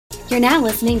You're now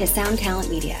listening to Sound Talent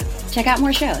Media. Check out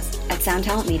more shows at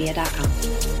soundtalentmedia.com.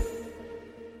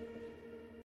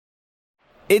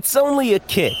 It's only a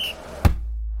kick,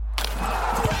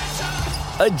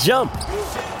 a jump,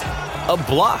 a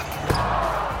block.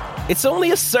 It's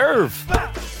only a serve.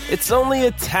 It's only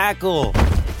a tackle,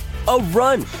 a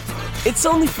run. It's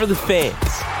only for the fans.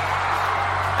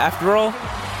 After all,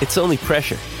 it's only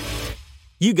pressure.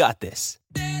 You got this.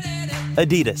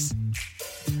 Adidas.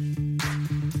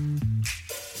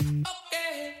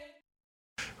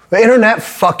 The internet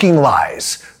fucking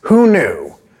lies. Who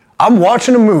knew? I'm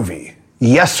watching a movie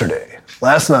last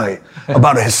night,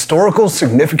 about a historical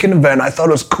significant event. I thought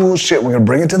it was cool as shit. We're gonna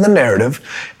bring it to the narrative.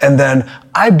 And then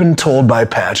I've been told by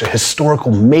Patch, a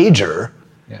historical major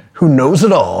who knows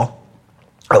it all.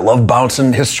 I love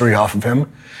bouncing history off of him.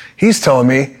 He's telling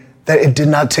me that it did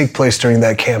not take place during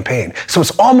that campaign. So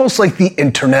it's almost like the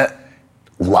internet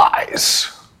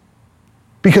lies.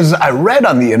 Because I read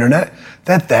on the internet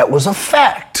that was a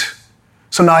fact.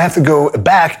 So now I have to go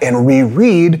back and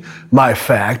reread my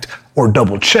fact or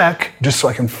double check just so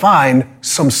I can find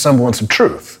some semblance of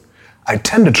truth. I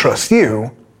tend to trust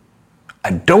you.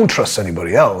 I don't trust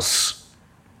anybody else.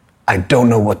 I don't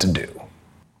know what to do.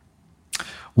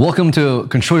 Welcome to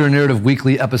Control Your Narrative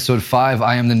Weekly, Episode 5.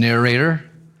 I am the narrator.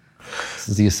 This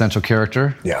is the essential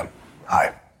character. Yeah,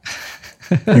 hi.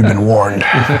 You've been warned.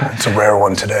 It's a rare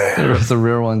one today. It's a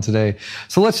rare one today.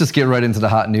 So let's just get right into the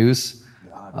hot news.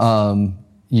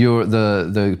 You're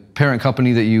the parent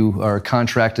company that you are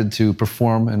contracted to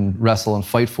perform and wrestle and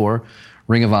fight for,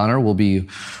 Ring of Honor, will be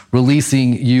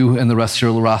releasing you and the rest of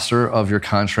your roster of your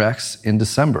contracts in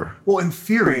December. Well, in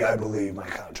theory, I believe my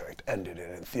contract ended,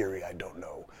 and in theory, I don't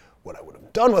know what I would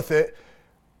have done with it.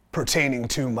 Pertaining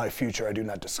to my future, I do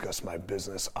not discuss my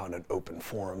business on an open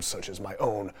forum such as my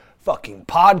own fucking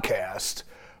podcast.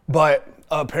 But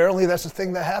apparently that's a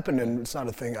thing that happened, and it's not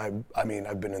a thing I mean,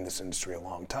 I've been in this industry a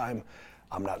long time.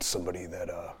 I'm not somebody that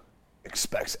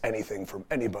expects anything from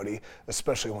anybody,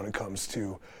 especially when it comes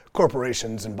to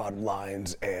corporations and bottom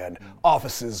lines and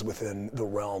offices within the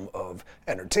realm of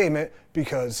entertainment,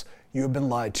 because you have been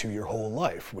lied to your whole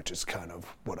life, which is kind of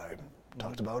what I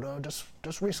talked about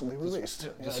just recently released.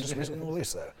 Just recently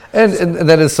released that. And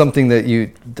that is something that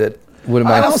would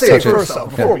have I'll say it first off,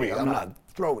 before I'm not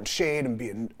throwing shade and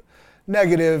being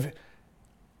negative.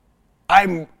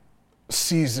 I'm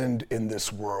seasoned in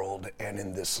this world and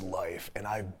in this life, and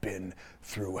I've been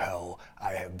through hell.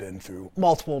 I have been through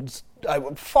I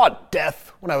fought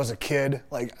death when I was a kid.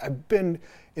 Like, I've been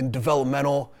in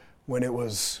developmental when it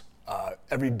was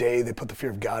every day they put the fear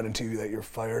of God into you that you're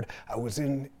fired. I was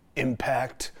in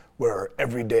Impact, where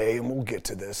every day, and we'll get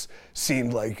to this,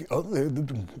 seemed like, oh,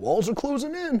 the walls are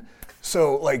closing in.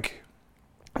 So, like,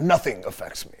 nothing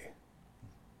affects me.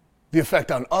 The effect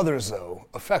on others, though,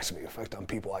 affects me. Effect on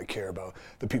people I care about,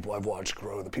 the people I've watched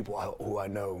grow, the people who I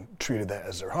know treated that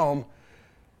as their home.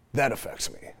 That affects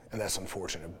me, and that's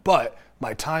unfortunate. But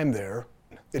my time there,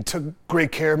 it took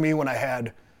great care of me when I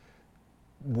had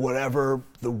whatever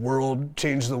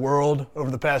changed the world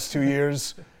over the past 2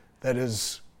 years. That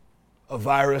is a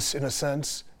virus in a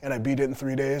sense, and I beat it in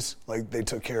 3 days. Like, they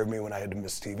took care of me when I had to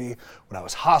miss TV, when I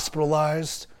was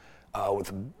hospitalized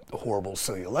with a horrible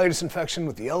cellulitis infection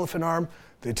with the elephant arm.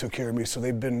 They took care of me, so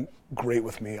they've been great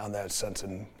with me on that sense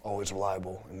and always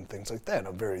reliable and things like that. And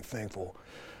I'm very thankful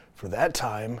for that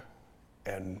time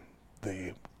and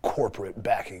the corporate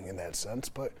backing in that sense.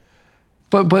 But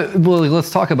well, let's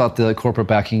talk about the corporate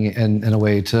backing in a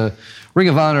way. To Ring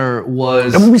of Honor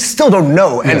was... I mean, we still don't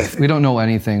know anything. We don't know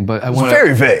anything, but it's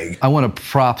very vague. I want to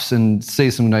props and say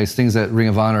some nice things at Ring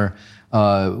of Honor.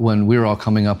 When we were all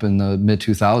coming up in the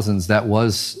mid-2000s, that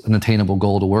was an attainable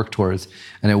goal to work towards.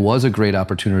 And it was a great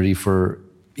opportunity for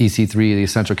EC3, the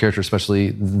essential character,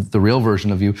 especially the real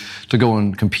version of you, to go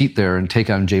and compete there and take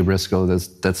on Jay Briscoe.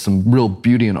 That's some real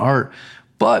beauty in art.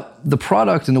 But the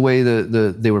product and the way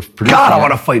that they were producing... God, I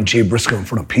want to fight Jay Briscoe in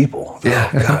front of people. Yeah.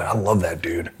 Oh, God, I love that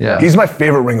dude. Yeah. He's my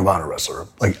favorite Ring of Honor wrestler,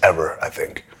 like, ever, I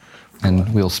think.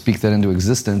 And we'll speak that into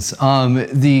existence.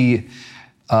 The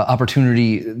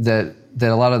opportunity that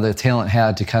a lot of the talent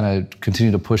had to kind of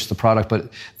continue to push the product,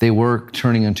 but they were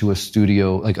turning into a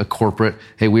studio, like a corporate,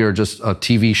 hey, we are just a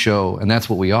TV show, and that's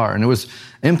what we are. And it was,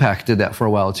 Impact did that for a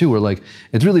while too, where like,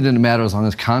 it really didn't matter as long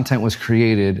as content was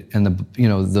created and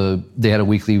they had a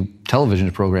weekly television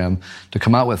program to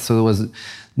come out with. So there was,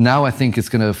 now I think it's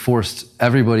gonna force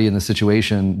everybody in the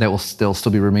situation that they'll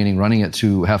still be remaining running it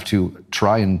to have to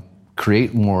try and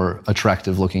create more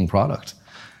attractive looking product.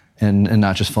 and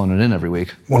not just phone it in every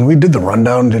week. When we did the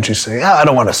rundown, didn't you say, I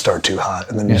don't want to start too hot,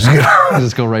 and then you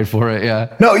just go right for it,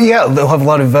 yeah. No, yeah, they'll have a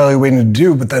lot of evaluating to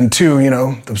do, but then too,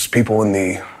 those people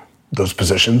in those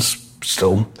positions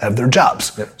still have their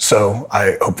jobs. Yep. So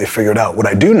I hope they figure it out. What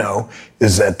I do know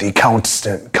is that the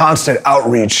constant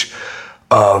outreach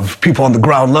of people on the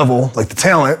ground level, like the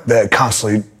talent, that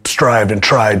constantly strived and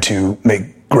tried to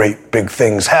make great big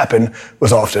things happen,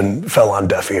 was often fell on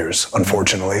deaf ears,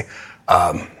 unfortunately.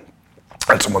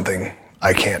 That's one thing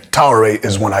I can't tolerate,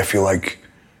 is when I feel like,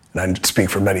 and I speak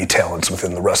for many talents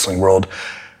within the wrestling world,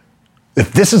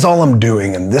 if this is all I'm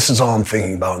doing and this is all I'm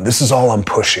thinking about and this is all I'm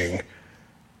pushing,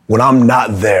 when I'm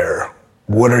not there,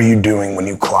 what are you doing when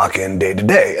you clock in day to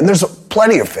day? And there's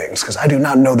plenty of things, because I do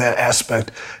not know that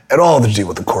aspect at all to do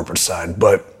with the corporate side,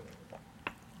 but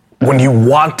when you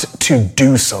want to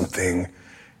do something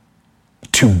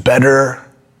to better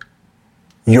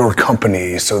your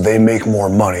company so they make more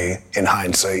money, in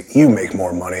hindsight, you make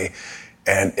more money,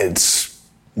 and it's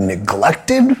not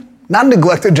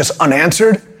neglected, just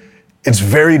unanswered, it's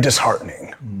very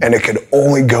disheartening. And it can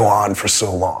only go on for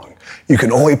so long. You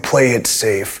can only play it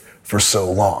safe for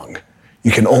so long.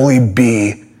 You can only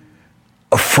be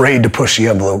afraid to push the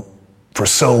envelope for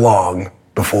so long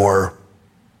before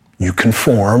you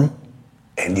conform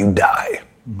and you die.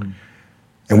 Mm-hmm.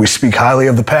 And we speak highly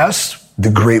of the past, the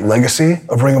great legacy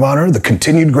of Ring of Honor, the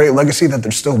continued great legacy that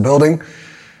they're still building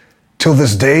till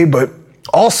this day, but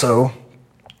also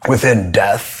within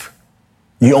death,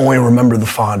 you only remember the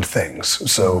fond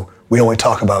things. So we only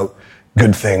talk about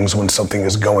good things when something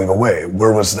is going away.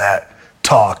 Where was that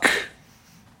talk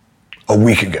a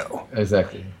week ago?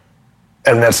 Exactly.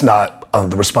 And that's not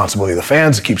the responsibility of the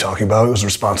fans to keep talking about. It was the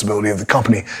responsibility of the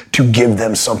company to give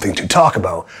them something to talk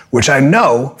about, which I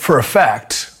know for a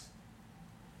fact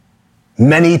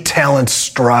many talents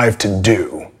strive to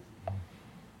do,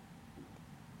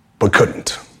 but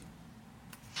couldn't.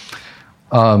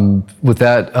 With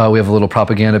that, we have a little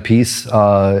propaganda piece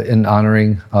in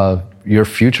honoring your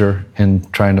future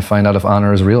and trying to find out if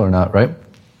honor is real or not, right?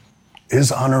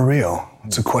 Is honor real?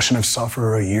 It's a question I've sought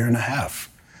for a year and a half.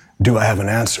 Do I have an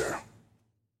answer?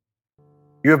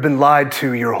 You have been lied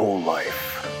to your whole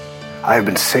life. I have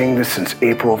been saying this since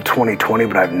April of 2020,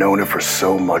 but I've known it for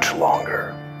so much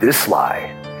longer. This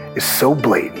lie is so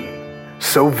blatant,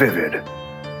 so vivid,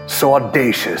 so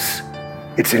audacious,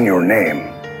 it's in your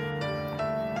name.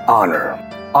 Honor.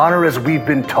 Honor, as we've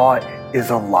been taught, is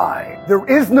a lie. There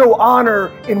is no honor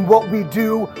in what we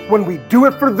do when we do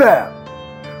it for them.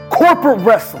 Corporate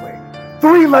wrestling,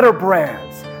 3-letter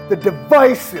brands, the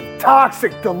divisive,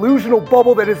 toxic, delusional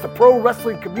bubble that is the pro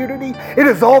wrestling community, it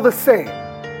is all the same.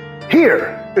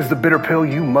 Here is the bitter pill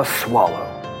you must swallow.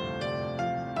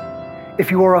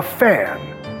 If you are a fan,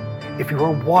 if you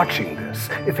are watching this,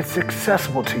 if it's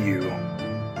accessible to you,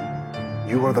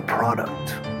 you are the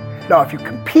product. Now, if you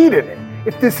compete in it,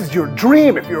 if this is your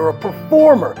dream, if you're a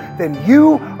performer, then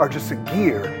you are just a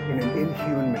gear in an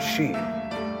inhuman machine.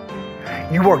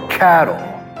 You are cattle.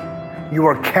 You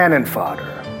are cannon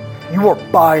fodder. You are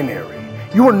binary.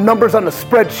 You are numbers on a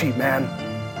spreadsheet, man.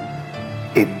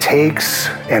 It takes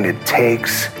and it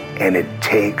takes and it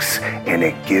takes and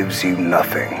it gives you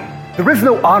nothing. There is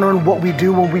no honor in what we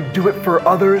do when we do it for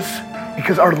others,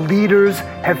 because our leaders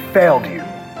have failed you.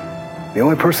 The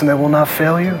only person that will not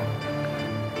fail you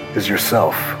is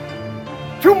yourself.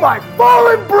 To my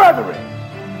fallen brethren,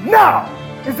 now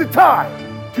is the time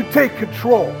to take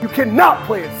control. You cannot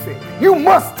play it safe. You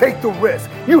must take the risk.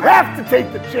 You have to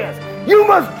take the chance. You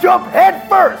must jump head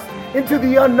first into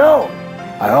the unknown.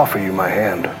 I offer you my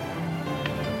hand.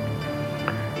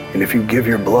 And if you give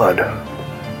your blood,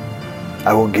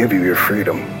 I will give you your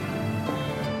freedom.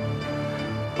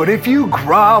 But if you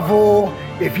grovel,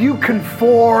 if you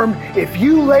conform, if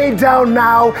you lay down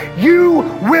now, you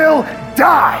will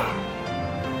die.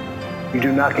 You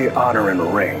do not get honor in a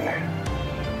ring.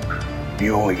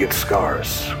 You only get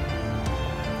scars.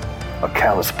 A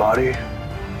callous body,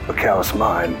 a callous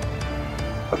mind,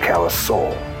 a callous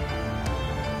soul.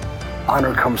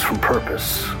 Honor comes from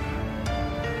purpose.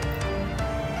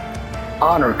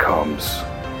 Honor comes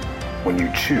when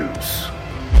you choose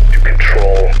to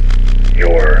control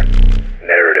your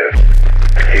narrative.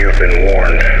 You've been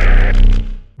warned.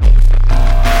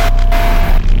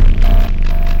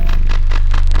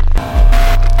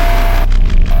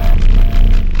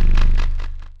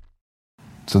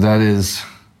 So that is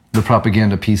the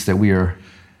propaganda piece that we are...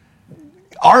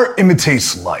 Art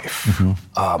imitates life.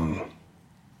 Mm-hmm.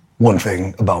 One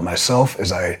thing about myself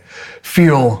is I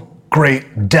feel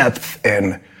great depth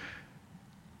and,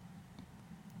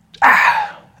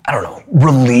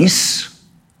 release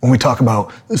When we talk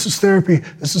about this is therapy,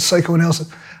 this is psychoanalysis,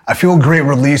 I feel a great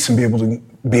release and be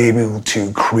able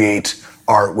to create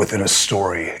art within a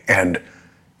story. And,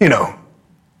 you know,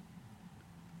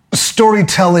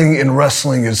 storytelling in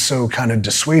wrestling is so kind of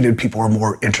dissuaded. People are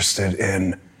more interested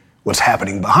in what's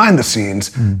happening behind the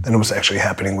scenes than what's actually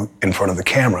happening in front of the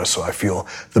camera. So I feel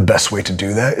the best way to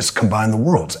do that is combine the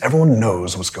worlds. Everyone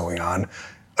knows what's going on.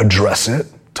 Address it,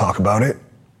 talk about it,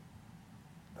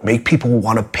 make people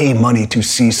want to pay money to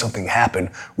see something happen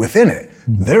within it.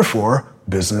 Therefore,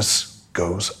 business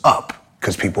goes up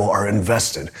because people are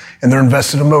invested, and they're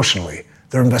invested emotionally.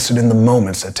 They're invested in the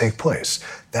moments that take place.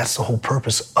 That's the whole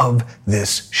purpose of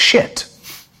this shit,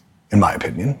 in my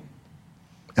opinion.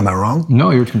 Am I wrong?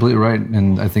 No, you're completely right,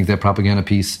 and I think that propaganda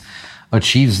piece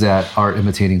achieves that art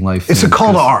imitating life. It's a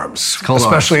call to arms,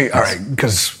 especially, all right,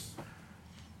 because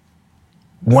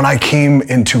when I came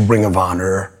into Ring of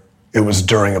Honor, it was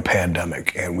during a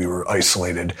pandemic, and we were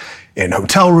isolated in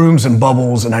hotel rooms and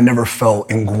bubbles, and I never felt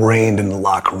ingrained in the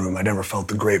locker room. I never felt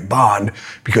the great bond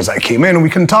because I came in and we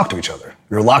couldn't talk to each other.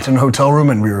 We were locked in a hotel room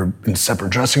and we were in separate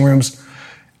dressing rooms,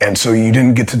 and so you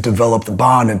didn't get to develop the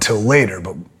bond until later.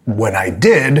 But when I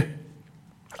did,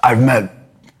 I've met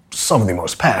some of the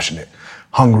most passionate,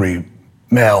 hungry,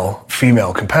 male,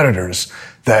 female competitors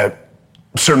that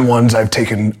certain ones I've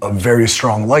taken a very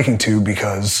strong liking to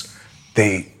because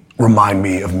they remind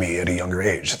me of me at a younger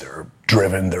age. They're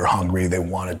driven, they're hungry, they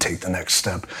want to take the next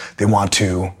step. They want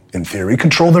to, in theory,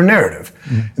 control their narrative.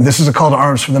 And this is a call to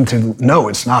arms for them to know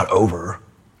it's not over.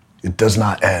 It does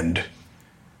not end.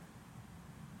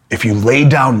 If you lay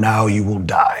down now, you will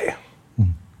die.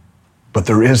 But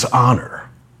there is honor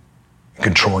in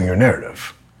controlling your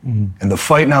narrative. And the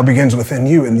fight now begins within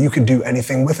you, and you can do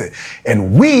anything with it.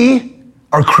 And we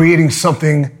are creating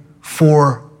something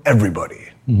for everybody.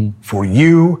 For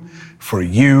you, for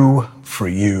you, for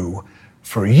you,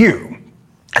 for you.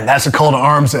 And that's a call to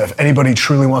arms that if anybody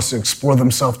truly wants to explore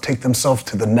themselves, take themselves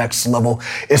to the next level,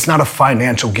 it's not a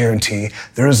financial guarantee.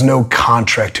 There is no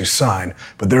contract to sign,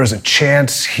 but there is a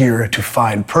chance here to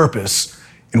find purpose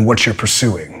in what you're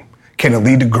pursuing. Can it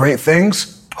lead to great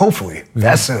things? Hopefully.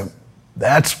 That's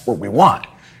what we want.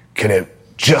 Can it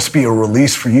just be a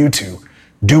release for you to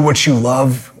do what you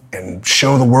love and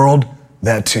show the world?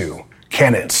 That too.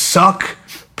 Can it suck?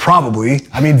 Probably.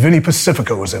 I mean, Vinny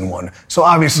Pacifico was in one. So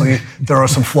obviously there are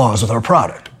some flaws with our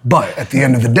product. But at the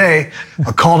end of the day,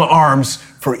 a call to arms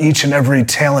for each and every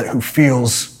talent who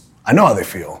feels, I know how they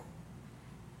feel.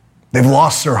 They've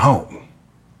lost their home.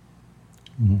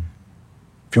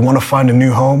 If you want to find a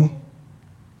new home,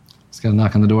 just gotta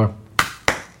knock on the door.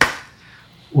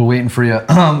 We're waiting for you.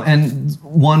 And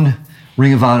one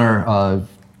Ring of Honor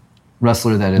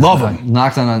wrestler that is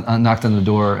knocked on the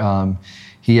door.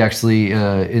 He actually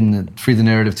in the Free the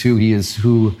Narrative too. He is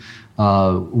who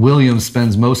William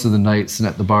spends most of the night sitting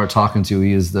at the bar talking to.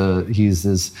 He's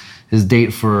his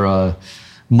date for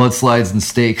mudslides and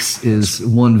steaks is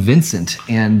one Vincent,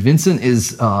 and Vincent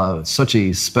is such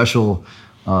a special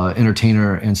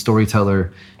entertainer and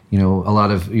storyteller. You know, a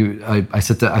lot of I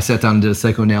sat down and did a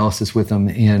psychoanalysis with him,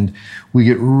 and we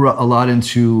get a lot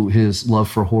into his love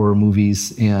for horror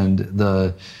movies and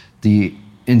the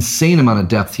insane amount of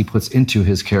depth he puts into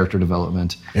his character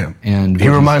development. Yeah, and he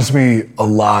reminds me a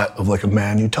lot of like a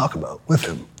man you talk about with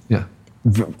him. Yeah,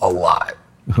 a lot.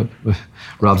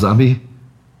 Rob Zombie.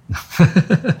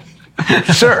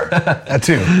 Sure, that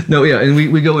too. No, yeah, and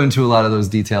we go into a lot of those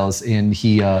details, and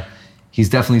he's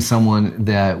definitely someone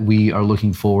that we are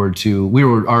looking forward to. We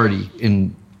were already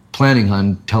planning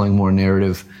on telling more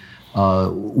narrative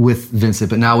with Vincent,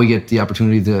 but now we get the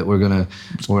opportunity that we're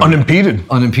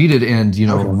unimpeded, and you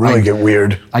know, really get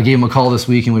weird. I gave him a call this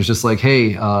week and was just like,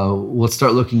 "Hey, let's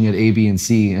start looking at A, B, and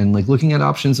C, and like looking at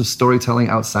options of storytelling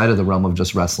outside of the realm of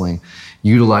just wrestling,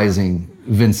 utilizing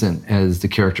Vincent as the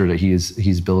character that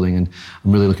he's building." And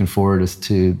I'm really looking forward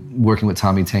to working with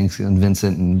Tommy Tanks and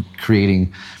Vincent and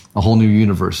creating a whole new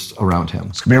universe around him.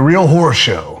 It's gonna be a real horror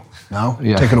show. No?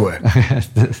 Yeah. Take it away.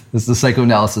 This is the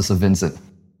psychoanalysis of Vincent.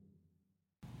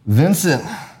 Vincent.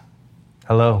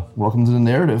 Hello. Welcome to the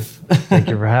narrative. Thank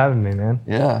you for having me, man.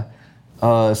 Yeah.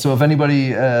 So if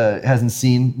anybody hasn't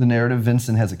seen the narrative,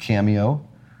 Vincent has a cameo.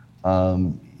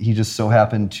 He just so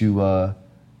happened to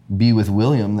be with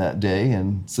William that day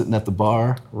and sitting at the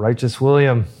bar. Righteous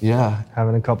William. Yeah.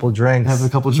 Having a couple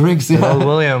drinks. Yeah. Old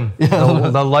William. Yeah.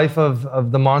 The life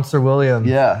of the monster William.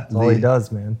 Yeah. That's all he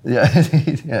does, man.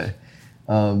 Yeah.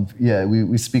 Yeah.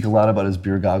 We speak a lot about his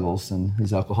beer goggles and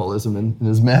his alcoholism and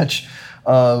his match,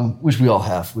 which we all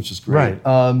have, which is great.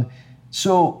 Right.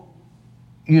 So,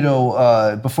 you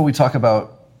know, before we talk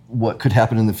about what could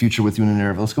happen in the future with you in the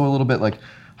narrative, let's go a little bit like,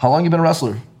 how long you been a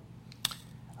wrestler?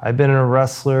 I've been a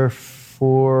wrestler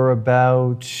for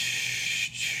about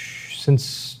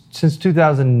since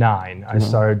 2009. I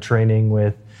started training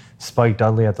with Spike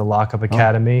Dudley at the Lockup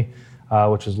Academy,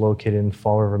 which is located in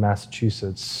Fall River,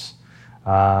 Massachusetts.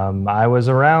 I was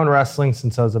around wrestling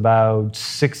since I was about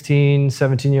 16,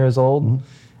 17 years old.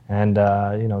 And,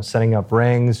 setting up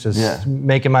rings, just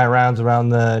making my rounds around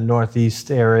the Northeast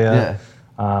area.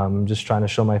 Just trying to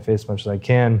show my face as much as I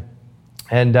can.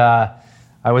 And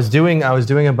I was doing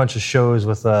a bunch of shows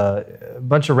with a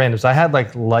bunch of randoms. I had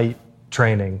like light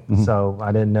training, so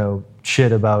I didn't know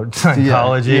shit about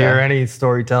psychology or any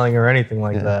storytelling or anything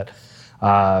like that.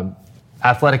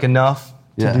 Athletic enough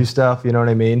to do stuff, you know what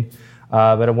I mean?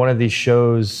 But at one of these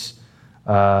shows,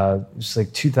 just like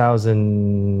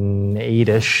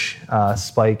 2008-ish,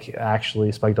 Spike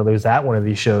Dudley was at one of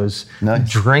these shows,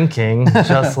 drinking,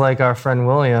 just like our friend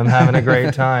William, having a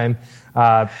great time.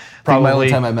 Probably my only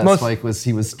time I met Spike was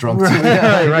he was drunk too.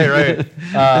 Right.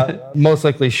 Most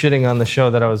likely shitting on the show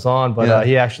that I was on, but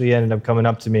he actually ended up coming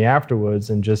up to me afterwards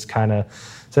and just kind of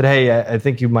said, "Hey, I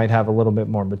think you might have a little bit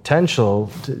more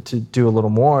potential to do a little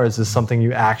more. Is this something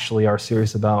you actually are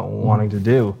serious about wanting to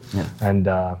do?" And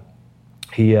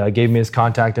he gave me his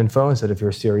contact info and said, "If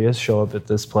you're serious, show up at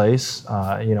this place.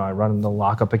 I run the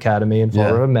Lockup Academy in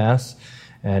Fall River, Mass,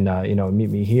 and meet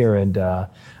me here." And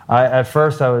at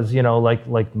first I was,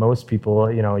 like most people,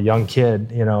 a young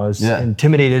kid, was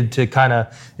intimidated to kind of,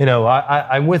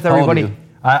 I'm with everybody. How old are you?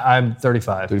 I'm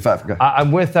 35. 35, okay.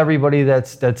 I'm with everybody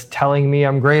that's telling me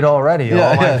I'm great already.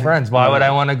 All my friends. Why would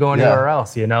I want to go anywhere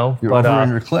else? You're over in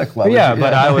your clique.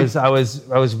 But I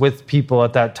was with people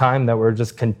at that time that were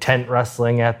just content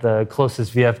wrestling at the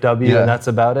closest VFW, and that's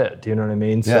about it. Do you know what I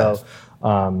mean? Yeah.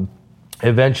 So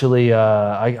eventually,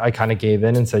 I kind of gave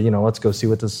in and said, let's go see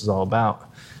what this is all about.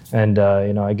 And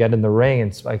I get in the ring,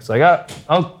 and Spike's like,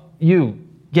 you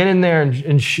get in there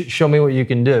and show me what you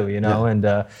can do, And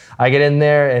I get in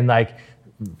there, and like,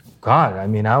 God, I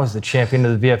mean, I was the champion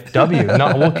of the VFW.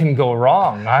 No, what can go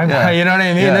wrong? You know what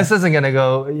I mean? Yeah. This isn't gonna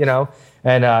go,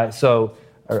 And so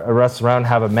I wrestle around,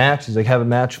 have a match. He's like, have a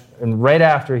match. And right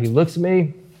after, he looks at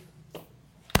me,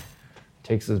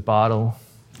 takes his bottle,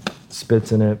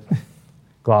 spits in it,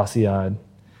 glossy-eyed.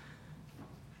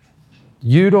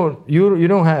 You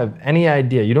don't have any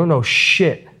idea. You don't know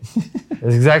shit.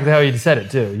 That's exactly how he said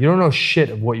it too. You don't know shit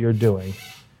of what you're doing.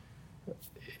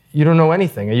 You don't know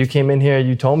anything. You came in here,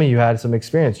 you told me you had some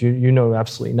experience. You know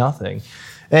absolutely nothing.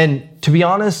 And to be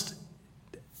honest,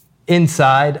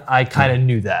 inside, I kind of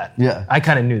knew that. Yeah. I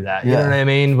kind of knew that. You know what I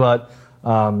mean? But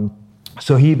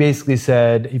so he basically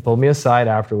said, he pulled me aside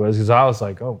afterwards because I was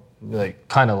like,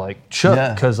 kind of shook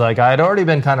because I had already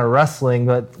been kind of wrestling,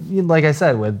 but like I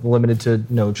said, with limited to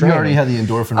no training. You already had the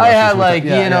endorphin. I had I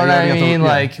mean,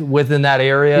 within that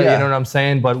area, you know what I'm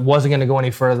saying, but wasn't going to go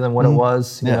any further than what it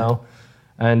was, you know.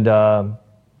 And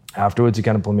afterwards, he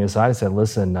kind of pulled me aside and said,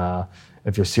 "Listen,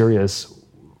 if you're serious,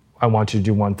 I want you to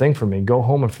do one thing for me. Go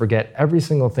home and forget every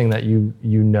single thing that you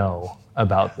know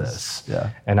about this,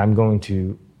 and I'm going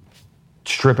to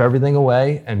strip everything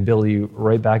away and build you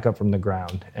right back up from the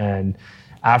ground." And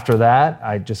after that,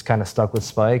 I just kind of stuck with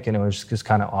Spike, and it was just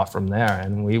kind of off from there.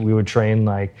 And we would train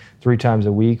 3 times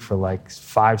a week for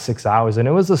 5-6 hours. And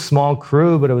it was a small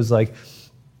crew, but it was I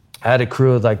had a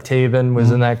crew with Taven was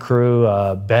in that crew,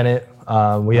 Bennett.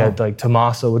 We had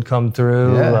Tommaso would come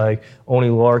through, Oni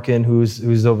Larkin,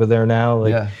 who's over there now.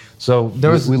 So there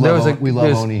was we love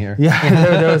Oni here.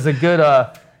 Yeah, there was a good.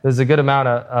 There's a good amount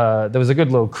of, there was a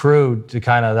good little crew to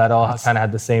that all kind of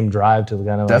had the same drive to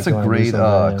kind of That's a great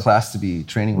class to be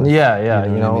training with. Yeah.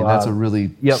 That's a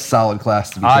really solid class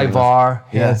to be training with. Ivar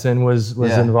Hansen was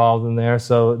involved in there.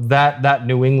 So that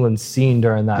New England scene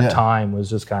during that time was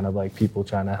just kind of people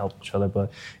trying to help each other.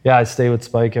 But I stayed with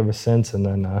Spike ever since. And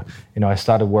then, I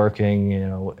started working,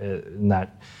 in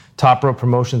that Top Rope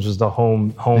Promotions was the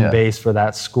home base for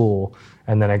that school.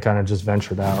 And then I kind of just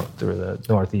ventured out through the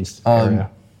Northeast area.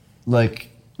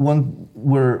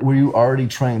 Were you already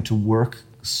trying to work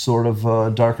sort of a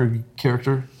darker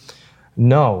character?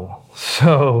 No.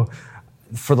 So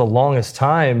for the longest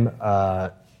time,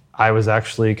 I was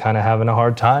actually kind of having a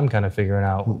hard time kind of figuring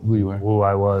out who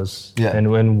I was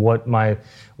and what I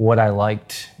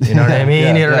liked. You know what I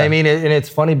mean? You know what I mean? And it's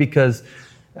funny because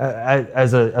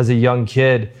as a young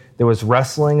kid, there was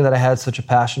wrestling that I had such a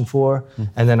passion for,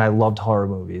 and then I loved horror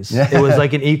movies. It was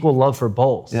an equal love for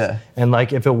both. And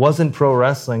if it wasn't pro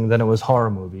wrestling, then it was horror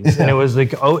movies. And it was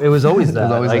it was always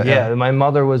that. My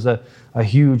mother was a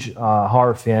huge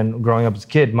horror fan growing up as a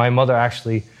kid. My mother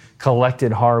actually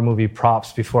collected horror movie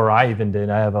props before I even did.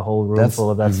 I have a whole room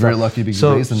full of that stuff. Very lucky to be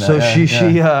raised in that. So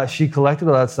she collected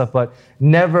all that stuff, but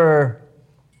never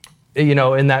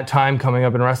in that time coming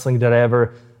up in wrestling, did I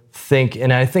ever think,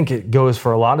 and I think it goes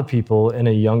for a lot of people in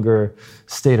a younger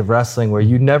state of wrestling, where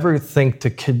you never think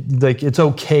it's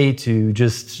okay to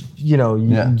just,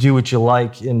 do what you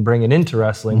like and bring it into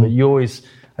wrestling, but you always,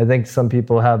 I think some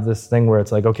people have this thing where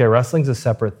it's like, okay, wrestling's a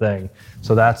separate thing,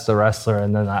 so that's the wrestler,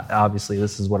 and then obviously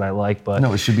this is what I like, but...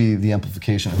 No, it should be the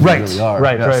amplification of who you really are.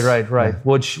 Right. Yeah.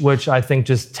 Which I think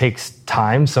just takes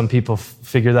time. Some people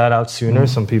figure that out sooner,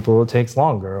 some people it takes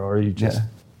longer, or you just...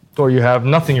 or you have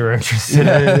nothing you're interested in,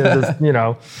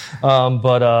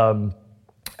 But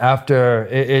after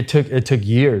it took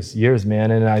years,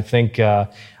 man, and I think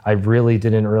I really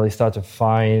didn't really start to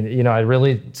find, I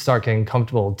really start getting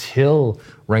comfortable till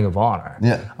Ring of Honor.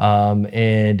 Yeah.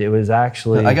 And it was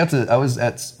actually I was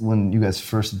at when you guys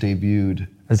first debuted.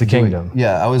 As the Kingdom.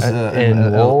 Yeah, I was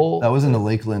in Lowell. I was in the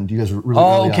Lakeland. You guys were really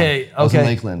early okay. on. I was in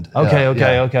Lakeland.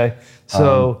 Okay.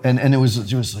 So and it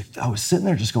was like I was sitting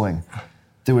there just going,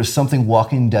 there was something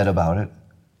Walking Dead about it,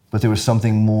 but there was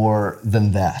something more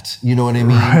than that. You know what I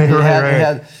mean?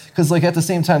 Right. Because like at the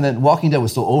same time that Walking Dead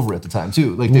was still over at the time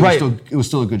too. Like it was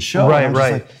still a good show. Right.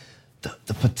 Like,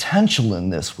 the potential in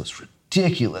this was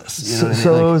ridiculous. You know what I mean?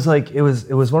 So it was like it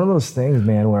was one of those things,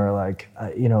 man, where like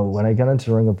when I got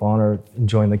into Ring of Honor and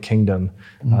joined the Kingdom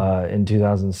in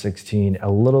 2016,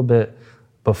 a little bit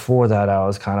before that, I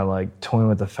was kind of like toying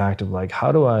with the fact of like,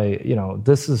 how do I,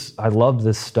 I love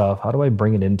this stuff. How do I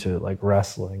bring it into like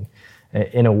wrestling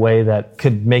in a way that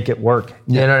could make it work?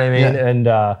 You know what I mean? Yeah.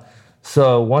 And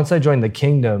so once I joined the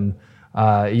Kingdom,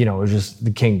 it was just the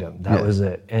Kingdom. That was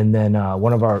it. And then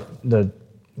one of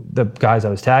the guys I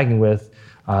was tagging with,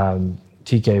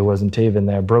 TK wasn't Taven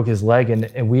there, broke his leg,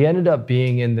 and we ended up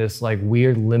being in this like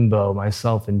weird limbo,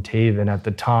 myself and Taven at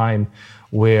the time,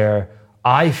 where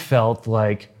I felt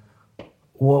like,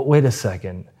 well, wait a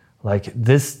second, like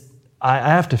this, I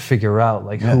have to figure out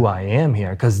like who I am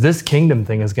here, because this Kingdom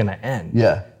thing is gonna end.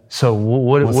 Yeah. So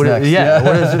what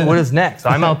next? What is next?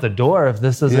 I'm out the door if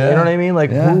this doesn't, you know what I mean? Like,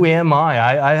 who am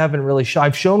I? I haven't really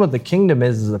I've shown what the Kingdom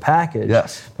is as a package,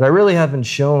 but I really haven't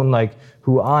shown like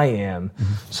who I am.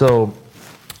 So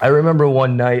I remember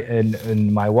one night,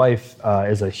 and my wife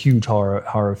is a huge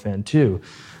horror fan too.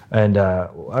 And I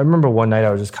remember one night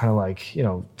I was just kind of like,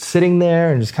 sitting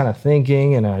there and just kind of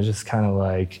thinking, and I was just kind of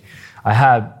like, I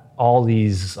had all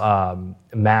these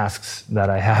masks that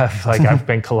I have, like I've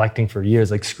been collecting for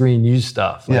years, like screen used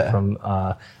stuff. Like from,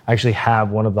 I actually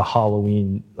have one of the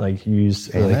Halloween like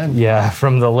used,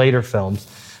 from the later films.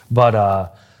 But I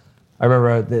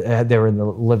remember they were in the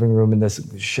living room in this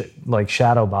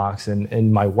shadow box,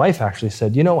 and my wife actually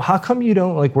said, how come you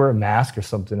don't like wear a mask or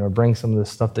something, or bring some of the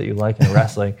stuff that you like in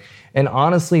wrestling? And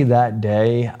honestly, that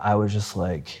day I was just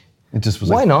like, it just was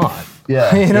why like, not?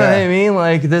 Yeah, you know what I mean?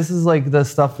 Like, this is like the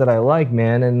stuff that I like,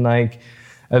 man. And like,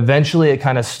 eventually it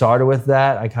kind of started with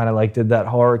that. I kind of like did that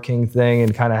Horror King thing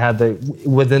and kind of had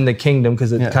within the Kingdom,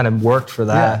 because it kind of worked for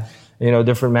that.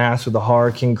 Different masks with the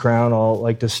Horror King crown all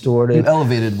like distorted. You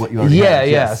elevated what you already had.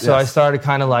 Yeah. So I started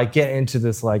kind of like getting into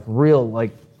this like real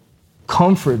like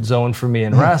comfort zone for me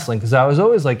in wrestling, because I was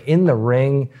always like in the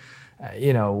ring,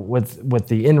 with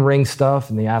the in-ring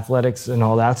stuff and the athletics and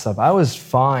all that stuff. I was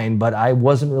fine, but I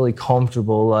wasn't really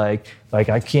comfortable. Like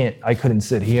I couldn't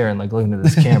sit here and like look into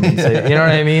this camera and say, you know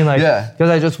what I mean? Like, because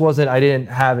I didn't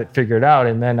have it figured out.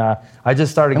 And then I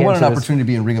just started getting an opportunity to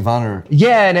be in Ring of Honor.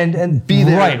 Yeah, and be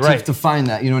there to find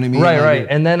that, you know what I mean? Right.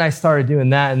 And then I started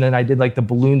doing that, and then I did like the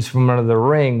balloons from under the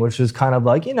ring, which was kind of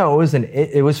like, it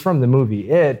was from the movie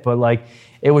It, but like,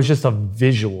 it was just a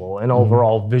visual, an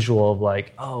overall visual of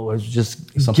like, it's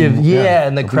just something,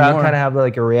 and the crowd kind of have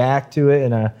like a react to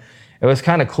it, and it was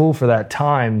kind of cool for that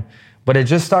time. But it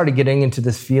just started getting into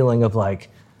this feeling of like,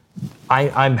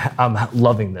 I'm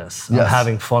loving this. I'm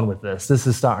having fun with this. This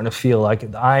is starting to feel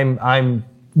like I'm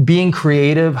being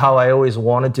creative how I always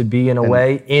wanted to be in a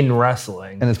way in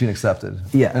wrestling, and it's being accepted.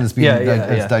 Yeah, and it's being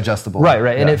it's digestible.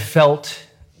 Right, and it felt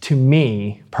to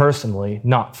me personally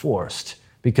not forced,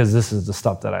 because this is the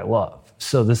stuff that I love.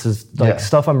 So this is like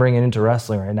stuff I'm bringing into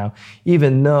wrestling right now,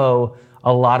 even though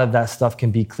a lot of that stuff can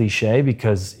be cliche,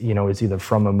 because it's either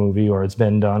from a movie or it's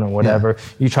been done or whatever.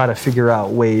 You try to figure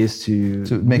out ways to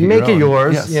make it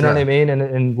yours, you know what I mean,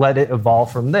 and let it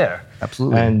evolve from there.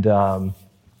 Absolutely. And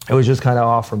it was just kind of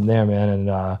off from there, man.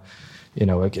 And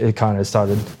it kind of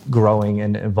started growing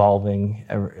and evolving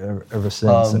ever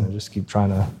since, and I just keep trying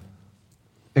to.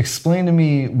 Explain to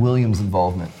me William's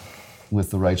involvement with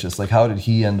the Righteous. Like, how did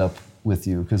he end up with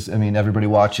you? Because I mean, everybody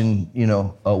watching,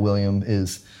 William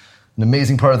is an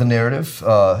amazing part of the narrative.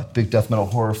 Big death metal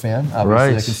horror fan. Obviously,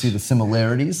 I can see the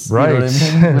similarities. Right. You know what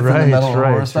I mean? With the metal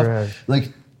horror stuff. Right.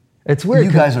 Like, it's weird.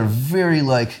 You guys are very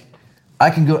like I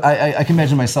can go. I can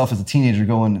imagine myself as a teenager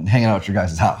going and hanging out at your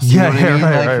guys' house. You know what I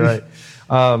mean? Right.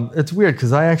 It's weird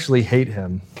because I actually hate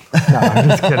him. No, I'm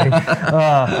just kidding.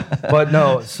 But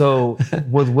no, so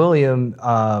with William,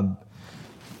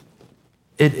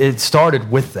 it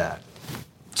started with that.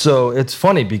 So it's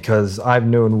funny because I've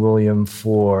known William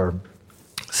for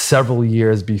several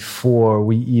years before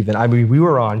we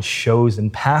were on shows in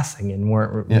passing and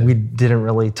we didn't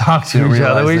really talk to each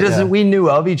other. We knew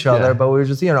of each other, but we were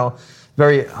just,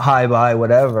 very high by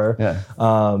whatever. Yeah.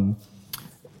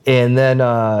 And then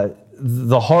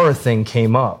the horror thing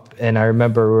came up, and I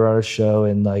remember we were on a show,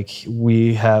 and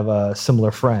we have a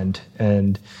similar friend,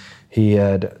 and he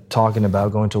had talking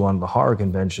about going to one of the horror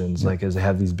conventions, as they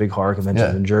have these big horror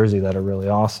conventions in Jersey that are really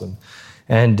awesome,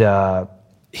 and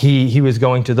he was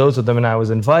going to those with them, and I was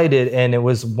invited, and it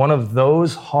was one of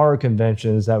those horror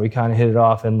conventions that we kind of hit it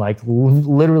off, and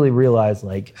literally realized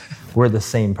we're the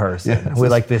same person. Yeah, we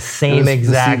the same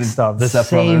exact stuff, the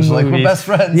same movies. We're best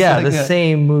friends. Yeah, the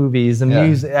same movies, the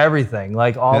music, everything,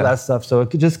 all that stuff. So it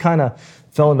just kind of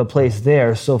fell into place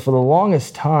there. So for the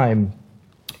longest time,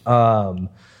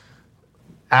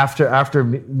 after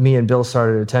me and Bill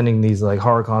started attending these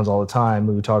horror cons all the time,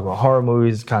 we would talk about horror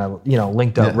movies, kind of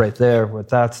linked up right there with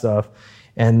that stuff.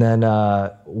 And then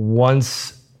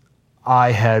once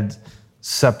I had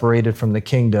separated from the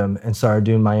Kingdom and started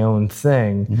doing my own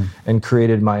thing and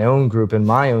created my own group and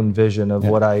my own vision of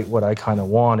what I kind of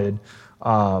wanted,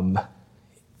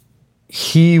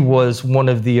 he was one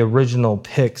of the original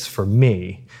picks for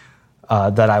me.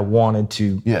 That I wanted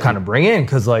to kind of bring in,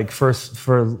 because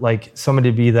for somebody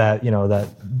to be that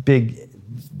that big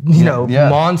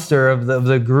monster of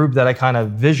the group that I kind of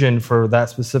visioned for that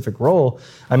specific role.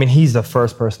 I mean, he's the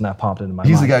first person that popped into my mind.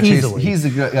 He's the guy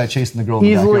chasing the girl in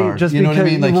the backyard. Just you know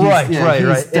because, what I mean?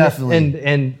 Right. Definitely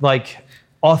and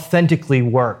authentically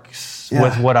works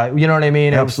with what I. You know what I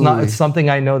mean? Absolutely. It's something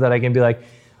I know that I can be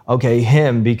okay,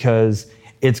 him, because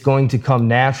it's going to come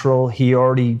natural.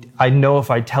 I know if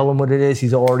I tell him what it is,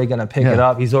 he's already going to pick it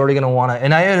up. He's already going to want to.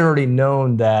 And I had already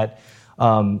known that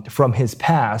from his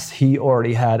past, he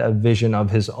already had a vision of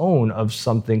his own of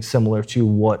something similar to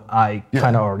what I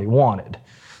kind of already wanted.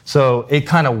 So it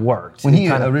kind of worked. When he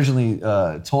originally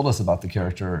told us about the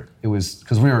character, it was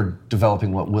because we were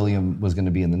developing what William was going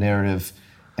to be in the narrative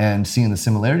and seeing the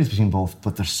similarities between both,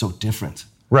 but they're so different.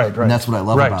 Right. And that's what I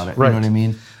love about it. You know what I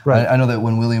mean? Right. I know that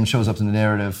when William shows up in the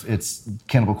narrative, it's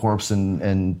Cannibal Corpse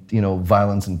and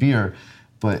violence and beer,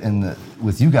 but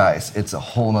with you guys, it's a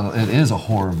whole nother. It is a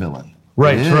horror villain.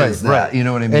 Right. You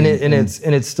know what I mean? And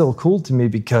it's still cool to me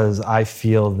because I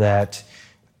feel that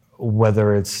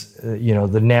whether it's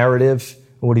the narrative,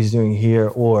 what he's doing here,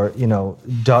 or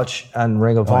Dutch and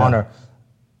Ring of Honor.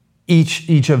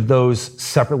 Each of those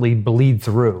separately bleed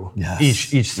through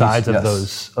each sides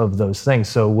of those things.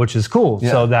 So which is cool.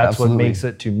 Yeah, so that's what makes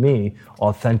it to me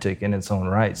authentic in its own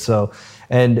right. So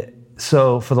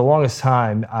for the longest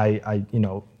time, I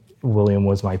William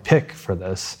was my pick for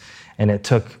this, and it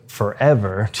took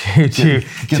forever to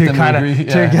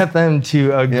get them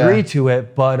to agree to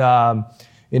it. But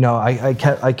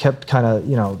I kept kind of,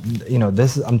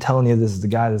 this is, I'm telling you, this is the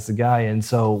guy. And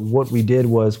so what we did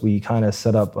was we kind of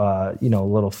set up, a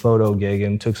little photo gig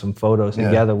and took some photos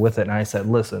together with it. And I said,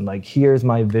 listen, here's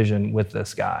my vision with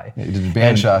this guy. Yeah, you did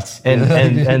band shots.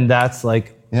 And that's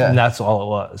and that's all it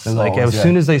was. As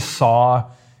soon as they saw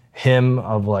him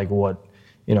of what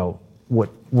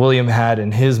William had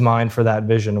in his mind for that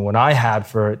vision and what I had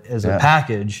for it as a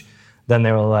package, then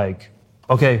they were like,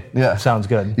 okay, sounds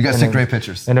good. You guys take great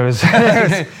pictures. And it was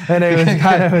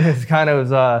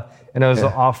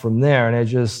off from there. And it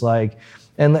just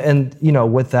and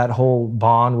with that whole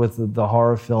bond with the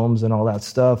horror films and all that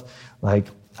stuff, and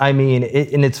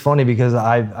it's funny because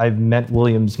I've met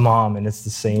William's mom, and it's the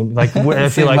same. I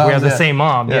feel like we have the same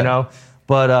mom,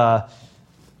 But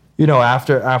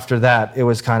after that, it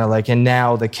was kind of and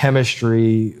now the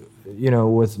chemistry,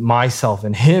 with myself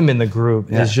and him in the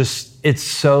group is just, it's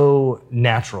so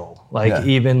natural.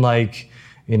 Even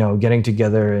getting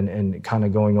together and kind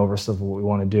of going over stuff what we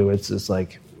want to do. It's just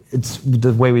it's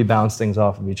the way we bounce things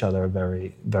off of each other are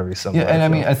very, very similar. Yeah,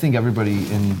 and I think everybody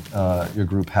in your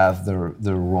group have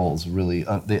their roles really.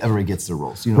 Everybody gets their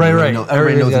roles. Right.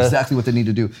 Everybody knows exactly what they need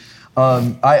to do.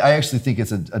 I actually think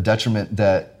it's a detriment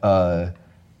that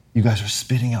you guys are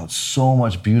spitting out so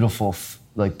much beautiful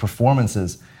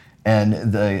performances, and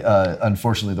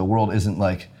unfortunately the world isn't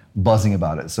buzzing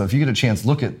about it. So if you get a chance,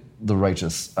 look at The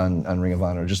Righteous on Ring of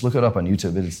Honor. Just look it up on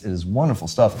YouTube. It is wonderful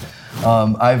stuff.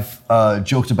 I've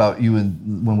joked about you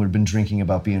when we've been drinking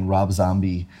about being Rob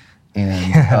Zombie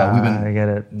And we've been. I get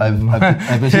it.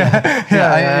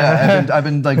 I've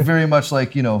been like very much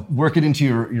like, you know, working into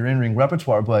your in-ring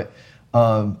repertoire. But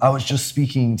I was just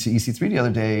speaking to EC3 the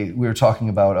other day. We were talking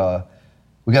about.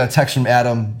 We got a text from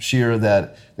Adam Shearer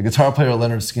that the guitar player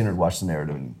Leonard Skinner watched the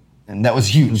narrative, and that was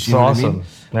huge. It's you know awesome. What I mean?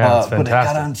 Yeah, it's fantastic. But it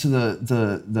got onto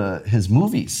the his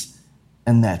movies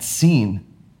and that scene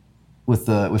with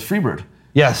Freebird.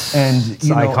 Yes, and it's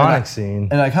an iconic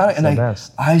scene.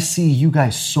 I see you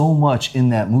guys so much in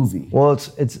that movie. Well,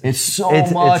 it's so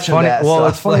much funny. of that well,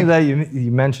 stuff. It's funny that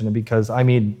you mentioned it because I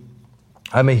mean,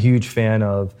 I'm a huge fan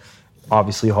of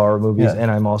obviously horror movies,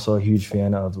 and I'm also a huge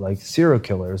fan of like serial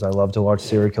killers. I love to watch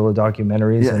serial killer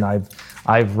documentaries, and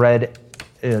I've read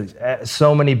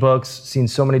so many books, seen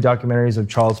so many documentaries of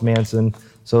Charles Manson.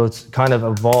 So it's kind of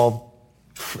evolved.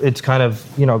 It's kind of,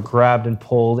 you know, grabbed and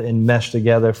pulled and meshed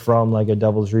together from like a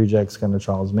Devil's Rejects kind of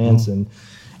Charles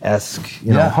Manson-esque,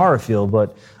 you know, horror feel.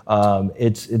 But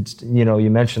it's you know,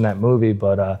 you mentioned that movie,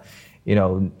 but you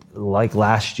know, like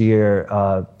last year,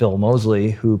 Bill Moseley,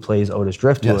 who plays Otis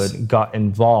Driftwood, got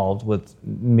involved with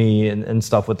me and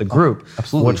stuff with the group,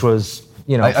 which was,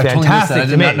 you know, I fantastic. Totally missed that. I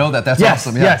did not know that. That's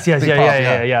awesome.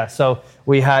 Yes. So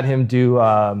we had him do.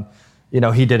 You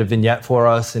know, he did a vignette for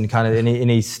us, and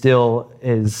he still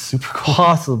is super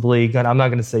possibly gonna. I'm not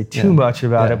going to say too much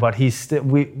about it, but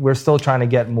we're still trying to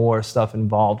get more stuff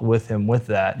involved with him with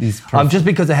that. Just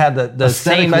because it had the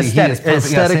same aesthetic.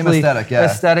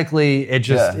 Aesthetically, it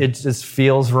just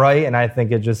feels right, and I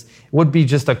think it just would be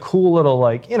just a cool little,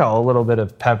 like, you know, a little bit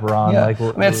of pepper on. Yeah. Like,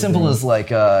 I mean, it's simple as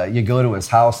like you go to his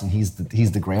house and he's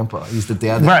the grandpa, he's the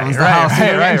dad that owns the house.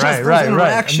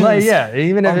 Right. Yeah,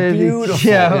 even if it's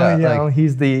beautiful.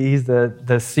 He's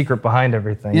the secret behind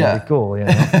everything. Yeah, really cool.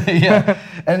 Yeah, yeah,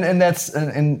 and that's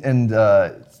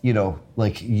you know,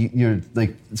 like you're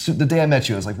like the day I met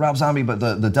you, I was like Rob Zombie, but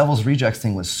the Devil's Rejects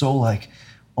thing was so like,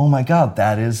 oh my God,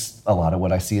 that is a lot of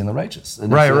what I see in The Righteous.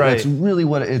 And it's really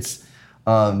what it's.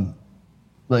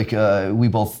 We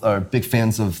both are big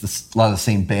fans of a lot of the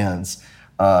same bands,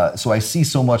 so I see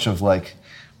so much of like,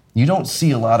 you don't see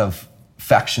a lot of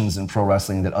factions in pro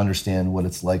wrestling that understand what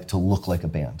it's like to look like a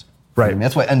band. Right. I mean,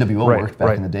 that's why NWO worked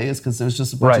back in the day, is because there's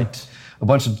just a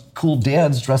bunch of cool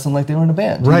dads dressing like they were in a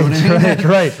band. You know what I mean?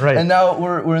 Right. And now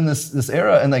we're in this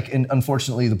era, and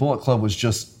unfortunately, the Bullet Club was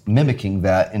just mimicking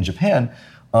that in Japan,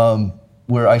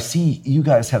 where I see you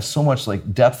guys have so much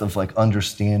like depth of like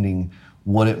understanding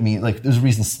what it means. Like, there's a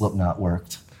reason Slipknot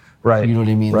worked. Right. You know what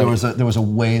I mean? Right. There was a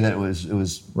way that it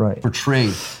was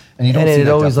portrayed. And you don't see it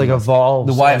always like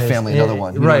evolves. The Wyatt family, another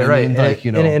one. Right. I mean? Like,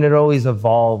 you know, and it always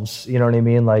evolves. You know what I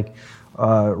mean? Like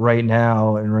right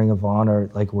now in Ring of Honor,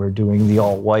 like we're doing the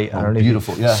all white.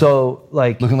 Beautiful. Yeah. So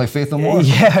like looking like Faith No More.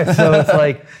 Yeah. So it's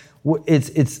like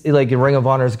it's like Ring of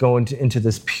Honor is going into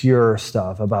this pure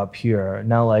stuff about pure.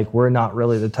 Now, like, we're not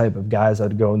really the type of guys that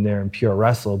would go in there and pure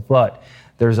wrestle, but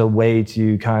there's a way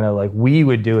to kind of like, we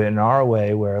would do it in our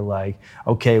way where like,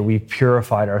 okay, we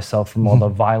purified ourselves from all the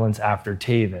violence after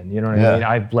Taven. You know what I mean?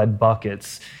 I've bled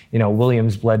buckets. You know,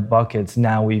 Williams bled buckets.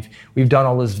 Now we've done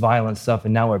all this violent stuff,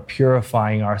 and now we're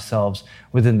purifying ourselves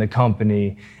within the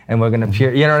company, and we're gonna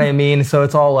you know what I mean? So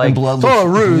it's all like, it's all a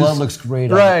ruse. Blood looks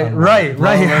great. Right.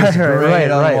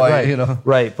 You know?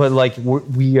 Right. But like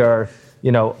we are.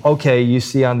 You know, okay, you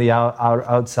see on the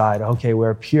outside, okay,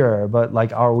 we're pure, but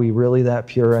like, are we really that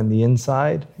pure on the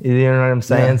inside? You know what I'm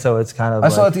saying? Yeah. So it's kind of. I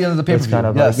saw at the end of the pay-per-view. It's kind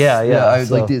of like, I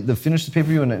so. like the finish the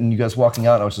pay-per-view and you guys walking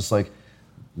out. I was just like,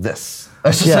 this. I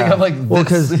was just like, I'm like, this. Well,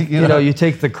 because you know, you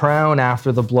take the crown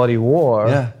after the bloody war,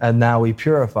 and now we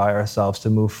purify ourselves to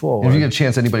move forward. And if you get a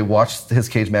chance, anybody watch his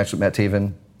cage match with Matt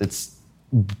Taven? It's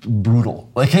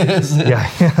brutal. Like it is.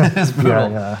 It's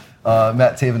brutal. Yeah.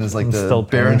 Matt Taven is like I'm the still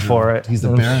paying for it. He's the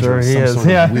Behringer of some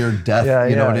sort of weird death.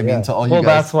 You know what I mean? To all you guys.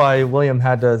 Well, that's why William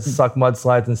had to suck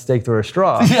mudslides and steak through a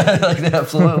straw. Yeah, like,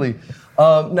 absolutely.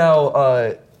 Now,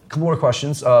 a couple more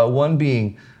questions. One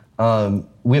being,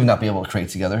 we have not been able to create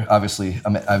together. Obviously,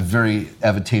 I'm very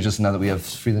advantageous now that we have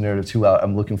Free the Narrative 2 out.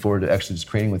 I'm looking forward to actually just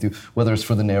creating with you, whether it's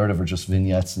for the narrative or just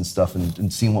vignettes and stuff,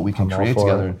 and seeing what we can create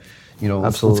together. You know,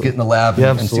 let's get in the lab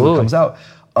and see what comes out.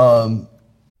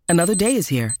 Another day is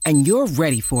here, and you're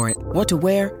ready for it. What to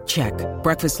wear? Check.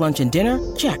 Breakfast, lunch, and dinner?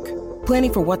 Check.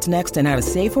 Planning for what's next and how to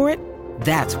save for it?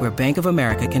 That's where Bank of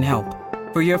America can help.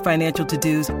 For your financial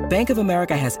to-dos, Bank of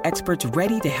America has experts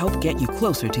ready to help get you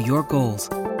closer to your goals.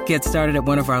 Get started at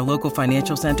one of our local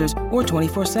financial centers or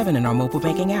 24/7 in our mobile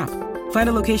banking app. Find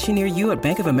a location near you at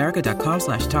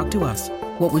bankofamerica.com/talktous.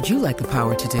 What would you like the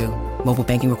power to do? Mobile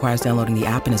banking requires downloading the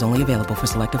app and is only available for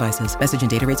select devices. Message and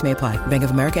data rates may apply. Bank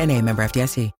of America NA, member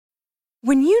FDIC.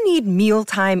 When you need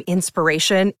mealtime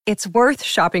inspiration, it's worth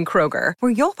shopping Kroger,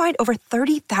 where you'll find over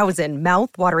 30,000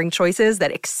 mouth-watering choices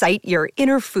that excite your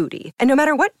inner foodie. And no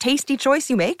matter what tasty choice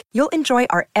you make, you'll enjoy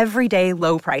our everyday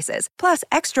low prices, plus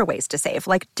extra ways to save,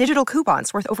 like digital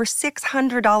coupons worth over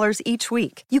 $600 each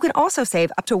week. You can also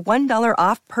save up to $1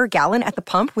 off per gallon at the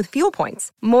pump with fuel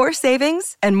points. More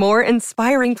savings and more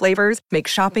inspiring flavors make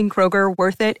shopping Kroger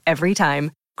worth it every time.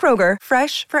 Kroger,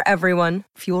 fresh for everyone.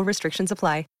 Fuel restrictions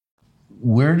apply.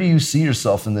 Where do you see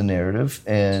yourself in the narrative?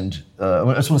 And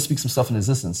I just want to speak some stuff in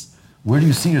existence. Where do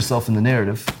you see yourself in the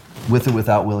narrative, with or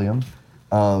without William?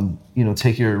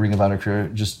 Take your Ring of Honor career.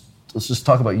 Let's just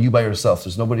talk about you by yourself.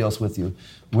 There's nobody else with you.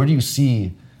 Where do you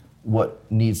see what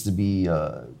needs to be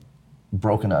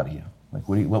broken out of you? Like,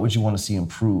 what would you want to see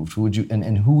improved? Who would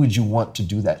you want to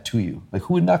do that to you? Like,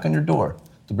 who would knock on your door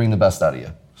to bring the best out of you?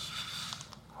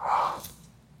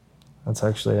 That's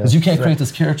actually because you can't create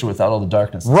this character without all the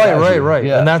darkness. Right.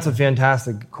 Yeah. And that's a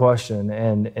fantastic question.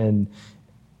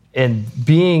 And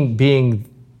being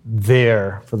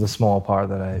there for the small part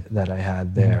that I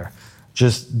had there,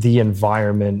 just the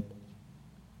environment,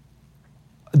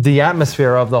 the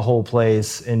atmosphere of the whole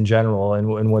place in general,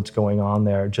 and what's going on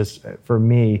there. Just for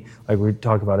me, like we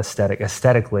talk about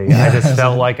aesthetically, I just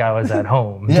felt like I was at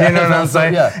home. Yeah, you know what I'm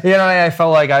saying? Yeah. I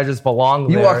felt like I just belonged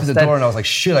there. You walked through the door and I was like,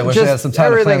 shit, I wish I had some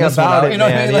time to plan this one out. You know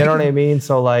what I mean?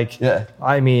 So like, yeah.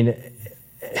 I mean,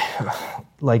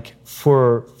 like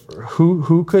for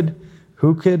who could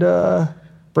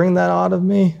bring that out of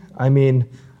me? I mean,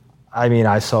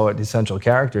 I saw what the Essential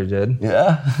Character did.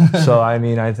 Yeah. So,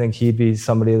 I think he'd be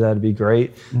somebody that'd be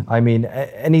great. I mean,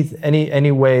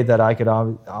 any way that I could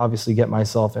obviously get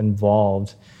myself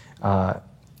involved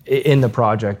in the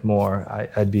project more,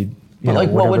 I'd be,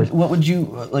 what would you,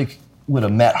 like, would a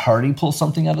Matt Hardy pull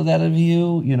something out of that of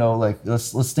you?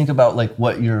 Let's think about, like,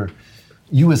 what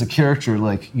you as a character,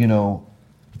 like,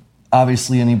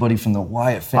 obviously anybody from the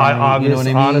Wyatt family, you know what I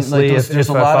mean? Honestly, like there's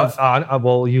a lot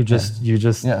of...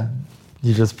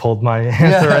 You just pulled my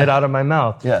answer right out of my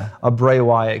mouth. Yeah. A Bray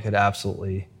Wyatt could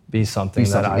absolutely be something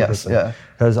that I yes, yeah.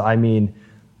 Because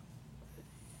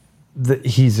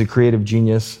he's a creative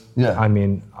genius. Yeah.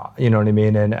 You know what I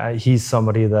mean? And he's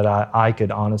somebody that I could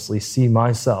honestly see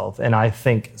myself. And I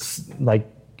think like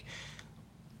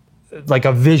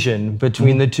a vision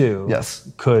between the two. Yes.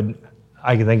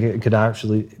 I think it could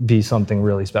actually be something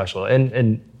really special.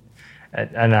 And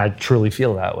I truly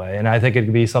feel that way. And I think it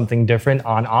could be something different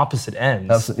on opposite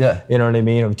ends. Yeah. You know what I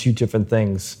mean? Of two different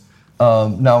things. Now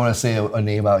I'm going to say a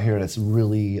name out here that's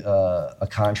really a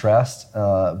contrast,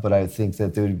 but I think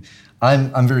that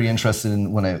I'm very interested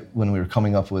in when we were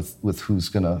coming up with who's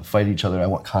going to fight each other. I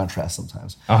want contrast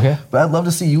sometimes. Okay. But I'd love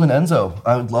to see you and Enzo.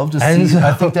 I would love to see.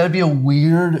 I think that'd be a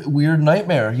weird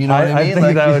nightmare. You know what I mean? I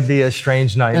think that would be a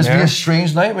strange nightmare. It'd be a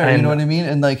strange nightmare. You know what I mean?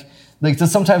 And like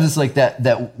sometimes it's like that.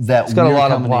 It's got a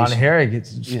lot of blonde hair. He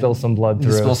gets spill some blood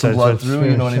through. Spill some blood through.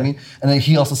 You know what I mean? And then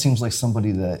he also seems like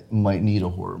somebody that might need a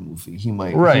horror movie. He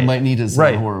might need his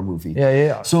own horror movie.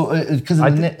 Yeah. So because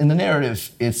in the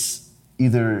narrative, it's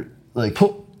either like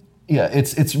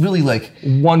it's really like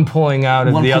one pulling out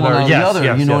of the other.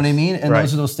 Yes, you know what I mean? And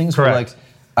those are those things where like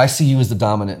I see you as the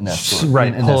dominant in that story.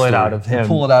 Right, pull it out of him.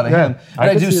 Pull it out of him. And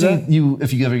I do see that. you,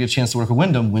 if you ever get a chance to work with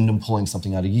Wyndham pulling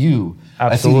something out of you.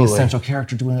 Absolutely. I see the Essential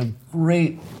Character doing a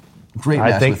great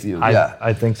match with you.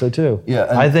 I think so too. Yeah.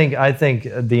 I think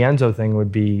the Enzo thing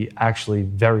would be actually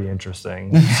very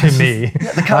interesting to me.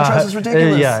 Yeah, the contrast is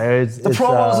ridiculous. The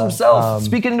promos themselves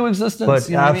speaking into existence. But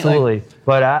you know absolutely.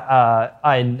 What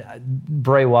I mean? But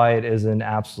Bray Wyatt is an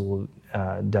absolute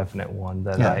definite one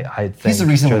that I think he's the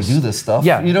reason we do this stuff.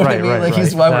 Yeah, you know what I mean? Like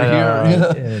he's why we're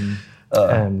here.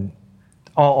 And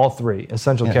all three,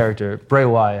 Essential Character, Bray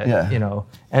Wyatt,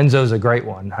 Enzo's a great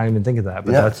one. I didn't even think of that,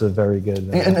 but that's a very good.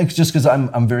 And it's just because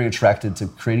I'm very attracted to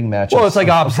creating matches. Well, it's like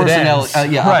opposite ends.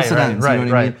 Opposite ends. You know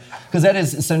what I mean? Because that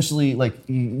is essentially like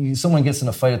someone gets in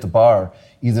a fight at the bar,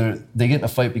 either they get in a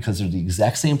fight because they're the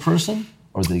exact same person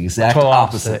or the exact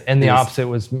opposite. And the opposite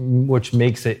which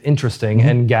makes it interesting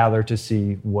and gather to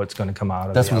see what's going to come out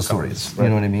of it. That's what the story is. Right. You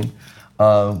know what I mean?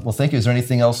 Well, thank you. Is there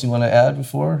anything else you want to add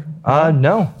before?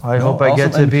 No. I hope I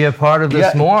get to be a part of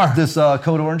this more. This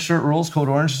Code Orange shirt rules. Code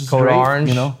Orange is Code great.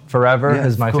 Orange, Forever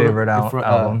is my favorite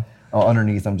album.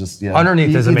 Underneath, I'm just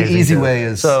Underneath is amazing. The easy way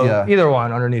is either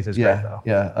one. Underneath is great though.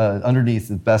 Yeah. Underneath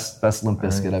the best Limp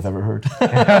Bizkit I've ever heard.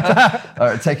 All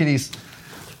right, take it easy.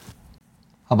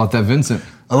 How about that, Vincent?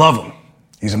 I love him.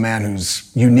 He's a man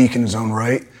who's unique in his own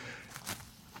right.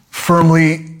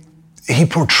 Firmly, he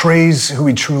portrays who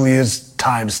he truly is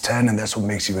times 10, and that's what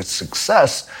makes you a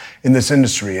success in this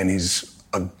industry. And he's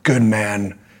a good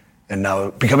man and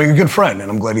now becoming a good friend. And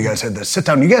I'm glad you guys had that sit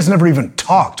down. You guys never even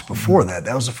talked before that.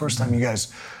 That was the first time you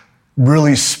guys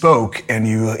really spoke, and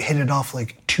you hit it off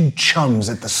like two chums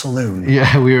at the saloon.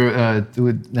 Yeah, we were,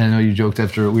 I know you joked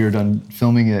after we were done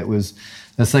filming it, was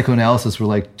the Psychoanalysis were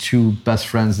like two best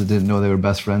friends that didn't know they were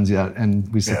best friends yet.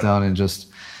 And we sit down and just,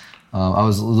 I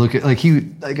was looking,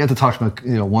 I got to talk to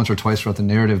him, once or twice throughout the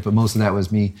narrative, but most of that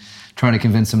was me trying to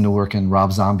convince him to work in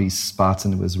Rob Zombie's spots,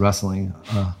 and it was wrestling,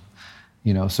 so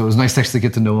it was nice to actually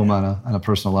get to know him on a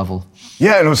personal level.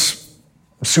 Yeah, it was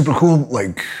super cool,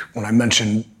 like when I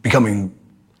mentioned becoming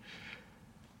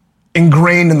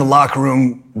ingrained in the locker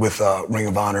room with Ring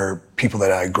of Honor, people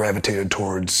that I gravitated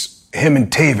towards, him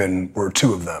and Taven were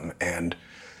two of them, and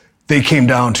they came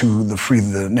down to the Free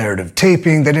the Narrative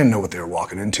taping. They didn't know what they were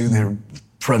walking into. They were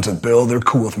friends with Bill, they're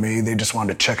cool with me, they just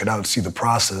wanted to check it out, see the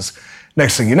process.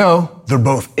 Next thing you know, they're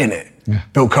both in it. Yeah.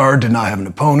 Bill Carr did not have an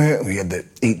opponent. We had the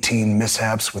 18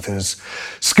 mishaps with his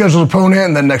scheduled opponent,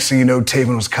 and then next thing you know,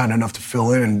 Taven was kind enough to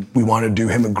fill in, and we wanted to do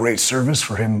him a great service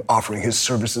for him offering his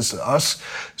services to us.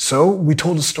 So we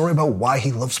told a story about why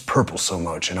he loves purple so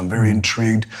much, and I'm very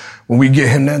intrigued when we get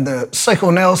him in the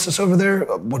Psychoanalysis over there,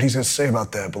 what he's going to say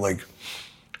about that, but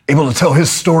able to tell his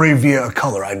story via a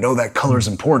color. I know that color is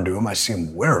important to him. I see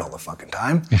him wear it all the fucking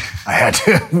time. I had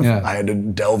to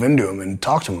delve into him and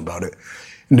talk to him about it.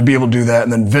 And to be able to do that,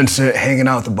 and then Vincent hanging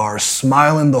out at the bar,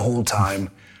 smiling the whole time.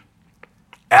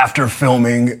 After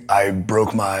filming, I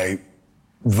broke my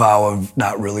vow of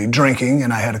not really drinking,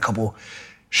 and I had a couple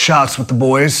shots with the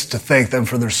boys to thank them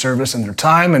for their service and their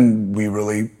time, and we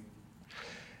really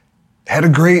had a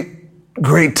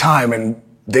great time. And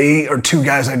they are two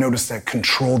guys I noticed that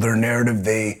control their narrative.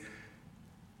 They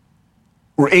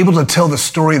were able to tell the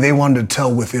story they wanted to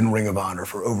tell within Ring of Honor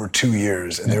for over 2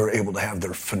 years, and they were able to have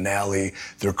their finale,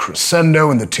 their crescendo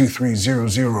in the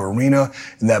 2300 arena,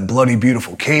 in that bloody,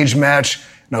 beautiful cage match.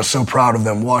 And I was so proud of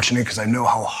them watching it, because I know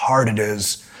how hard it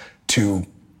is to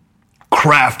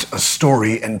craft a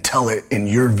story and tell it in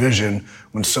your vision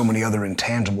when so many other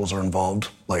intangibles are involved,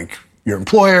 like your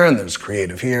employer, and there's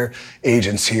creative here,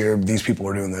 agents here, these people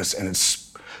are doing this, and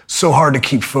it's so hard to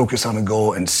keep focus on a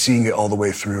goal and seeing it all the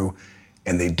way through.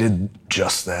 And they did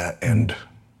just that. And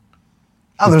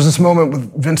there's this moment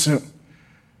with Vincent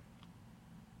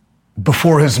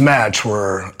before his match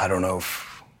where, I don't know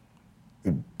if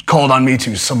it called on me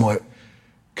to somewhat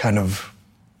kind of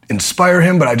inspire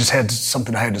him, but I just had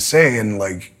something I had to say. And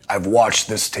I've watched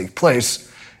this take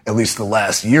place, at least the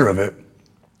last year of it.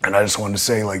 And I just wanted to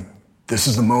say, this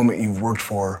is the moment you've worked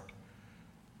for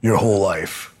your whole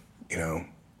life.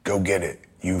 Go get it.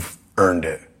 You've earned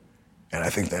it. And I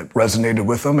think that resonated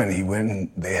with him, and he went, and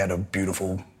they had a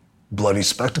beautiful, bloody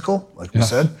spectacle, like we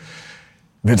said.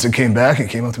 Vincent came back and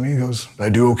came up to me, he goes, "Did I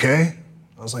do okay?"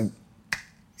 I was like,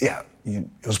 yeah, it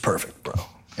was perfect, bro.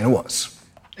 And it was.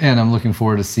 And I'm looking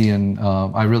forward to seeing,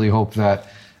 I really hope that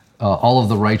all of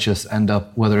the righteous end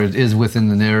up, whether it is within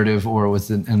the narrative or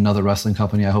within another wrestling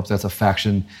company, I hope that's a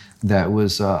faction that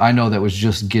was, I know that was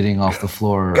just getting off the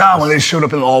floor. God, when they showed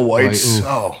up in all whites,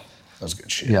 that was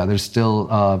good shit. Yeah, there's still,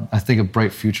 I think, a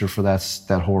bright future for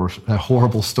that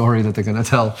horrible story that they're going to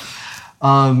tell.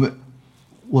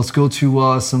 Let's go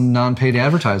to some non-paid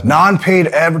advertisement. Non-paid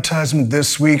advertisement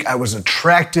this week. I was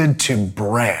attracted to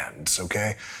brands,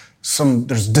 okay?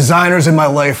 There's designers in my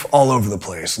life all over the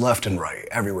place, left and right,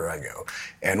 everywhere I go.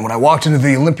 And when I walked into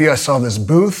the Olympia, I saw this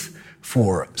booth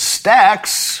for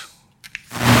Stax.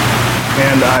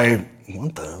 And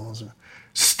what the hell is it?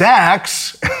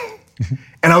 Stax.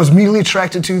 And I was immediately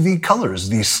attracted to the colors,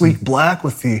 the sleek black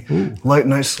with the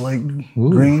nice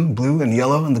green, blue, and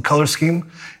yellow in the color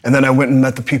scheme. And then I went and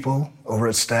met the people over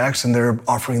at Stax, and they're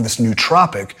offering this new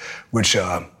Tropic, which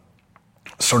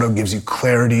sort of gives you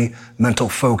clarity, mental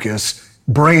focus,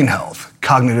 brain health,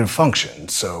 cognitive function.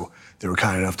 So they were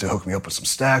kind enough to hook me up with some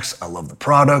Stax. I love the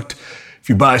product. If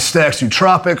you buy Stax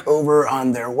Nootropic over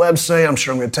on their website, I'm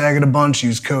sure I'm going to tag it a bunch.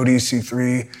 Use code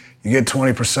EC3. You get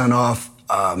 20% off.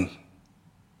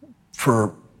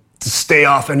 To stay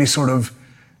off any sort of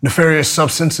nefarious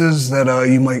substances that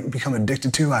you might become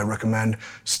addicted to, I recommend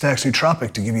Stax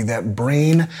Nootropic to give you that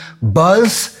brain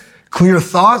buzz, clear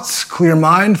thoughts, clear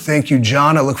mind. Thank you,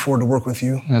 John. I look forward to working with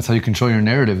you. And that's how you control your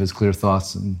narrative, is clear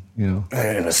thoughts, and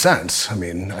In a sense, I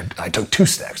mean, I took 2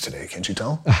 Stax today. Can't you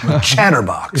tell? I'm a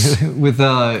chatterbox. With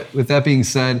that being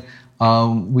said,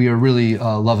 we are really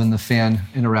loving the fan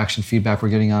interaction feedback we're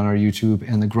getting on our YouTube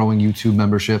and the growing YouTube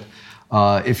membership.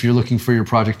 If you're looking for your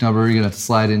project number, you're going to have to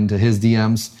slide into his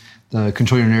DMs, the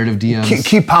Control Your Narrative DMs.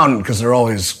 Keep pounding, because they're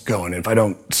always going. If I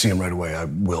don't see them right away, I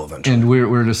will eventually. And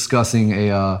we're discussing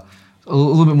a a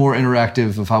little bit more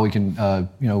interactive of how we can,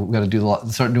 we got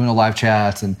to start doing a live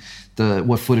chat and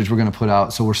what footage we're going to put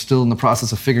out. So we're still in the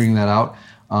process of figuring that out.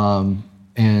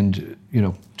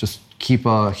 Just keep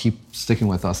sticking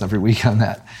with us every week on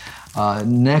that.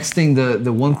 Next thing,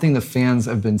 the one thing the fans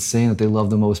have been saying that they love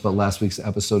the most about last week's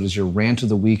episode is your rant of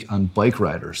the week on bike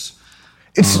riders.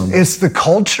 It's the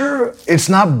culture. It's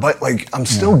not, but like, I'm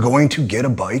still going to get a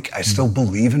bike. I still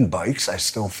believe in bikes. I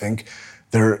still think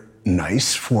they're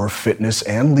nice for fitness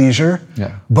and leisure.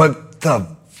 Yeah. But the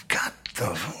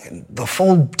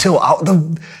full tilt out,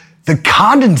 the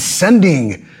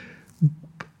condescending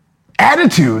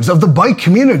attitudes of the bike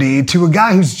community to a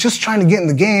guy who's just trying to get in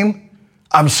the game.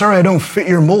 I'm sorry I don't fit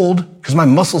your mold because my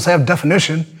muscles have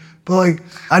definition. But like,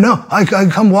 I know, I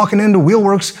come walking into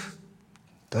Wheelworks.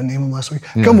 Did I name him last week?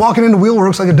 Yeah. Come walking into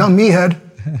Wheelworks like a dumb meathead,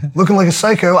 looking like a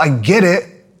psycho. I get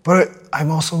it, but I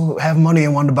also have money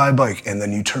and wanted to buy a bike. And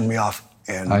then you turned me off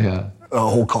and a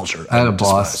whole culture. I had a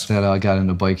boss that got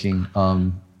into biking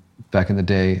back in the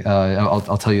day.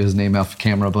 I'll tell you his name off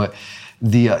camera, but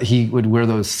he would wear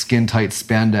those skin-tight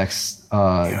spandex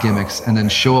gimmicks and then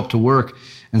show up to work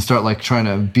and start like trying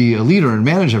to be a leader and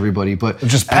manage everybody, but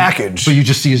just package. But you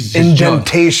just see his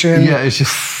indentation. Yeah, it's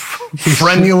just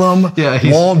frenulum.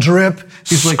 Wall drip.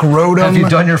 He's like, scrotum. have you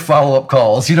done your follow-up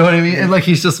calls? You know what I mean? And like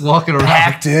he's just walking around,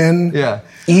 packed in. Yeah,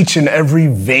 each and every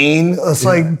vein. It's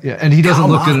and he doesn't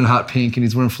look good in hot pink, and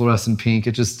he's wearing fluorescent pink.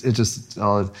 It just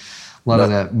a lot of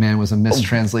that, man, was a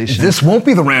mistranslation. This won't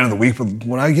be the rant of the week, but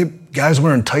when I get guys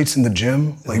wearing tights in the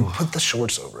gym, like, put the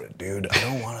shorts over it, dude. I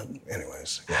don't want to,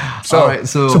 anyways. Yeah.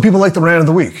 So people like the rant of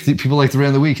the week. People like the rant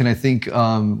of the week, and I think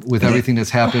with everything that's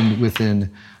happened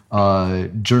within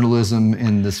journalism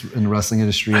in the wrestling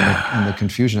industry and the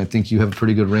confusion, I think you have a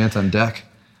pretty good rant on deck.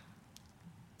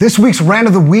 This week's rant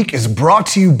of the week is brought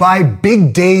to you by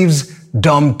Big Dave's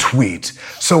dumb tweet.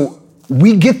 So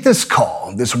we get this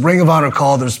call, this Ring of Honor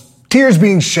call. There's tears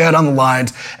being shed on the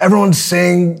lines. Everyone's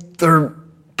saying their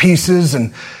pieces,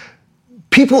 and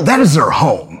people, that is their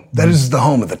home. That is the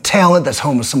home of the talent. That's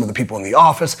home of some of the people in the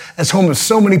office. That's home of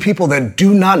so many people that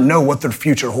do not know what their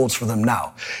future holds for them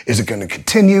now. Is it going to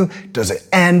continue? Does it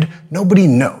end? Nobody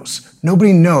knows.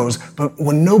 Nobody knows. But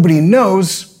when nobody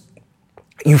knows,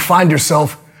 you find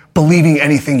yourself believing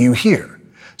anything you hear.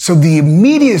 So the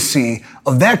immediacy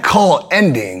of that call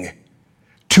ending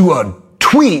to a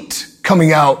tweet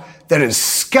coming out that is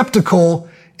skeptical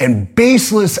and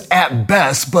baseless at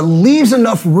best, but leaves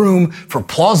enough room for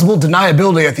plausible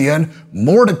deniability at the end,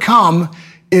 more to come,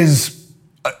 is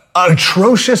an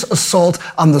atrocious assault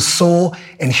on the soul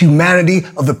and humanity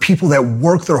of the people that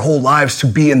work their whole lives to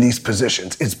be in these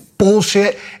positions. It's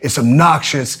bullshit, it's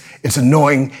obnoxious, it's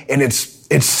annoying, and it's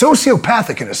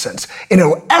sociopathic in a sense. In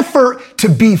an effort to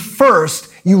be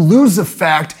first, you lose the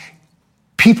fact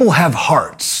people have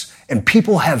hearts and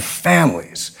people have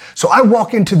families. So I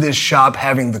walk into this shop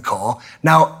having the call.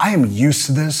 Now, I am used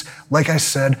to this. Like I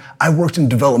said, I worked in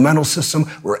developmental system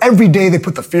where every day they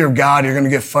put the fear of God, you're going to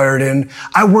get fired in.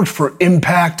 I worked for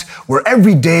Impact, where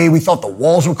every day we thought the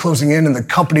walls were closing in and the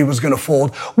company was going to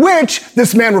fold, which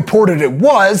this man reported it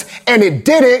was, and it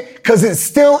didn't because it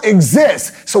still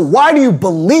exists. So why do you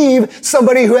believe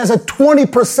somebody who has a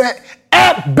 20%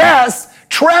 at best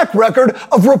track record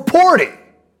of reporting?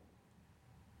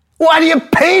 Why do you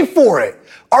pay for it?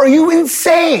 Are you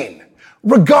insane?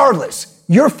 Regardless,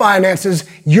 your finances,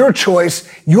 your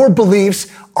choice, your beliefs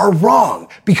are wrong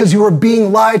because you are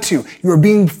being lied to. You are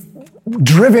being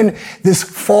driven this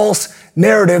false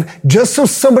narrative just so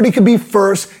somebody could be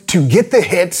first to get the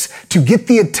hits, to get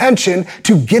the attention,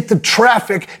 to get the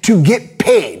traffic, to get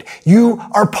paid. You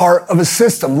are part of a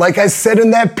system. Like I said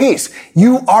in that piece,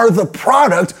 you are the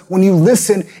product when you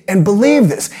listen and believe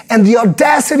this. And the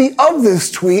audacity of this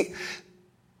tweet,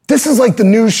 this is like the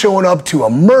news showing up to a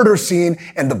murder scene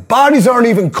and the bodies aren't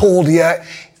even cold yet,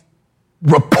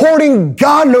 reporting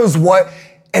God knows what,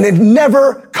 and it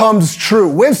never comes true.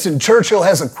 Winston Churchill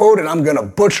has a quote, and I'm going to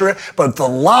butcher it, but the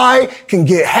lie can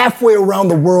get halfway around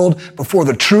the world before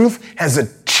the truth has a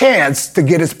chance to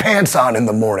get its pants on in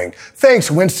the morning. Thanks,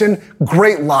 Winston.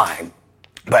 Great line.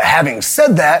 But having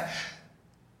said that,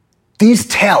 these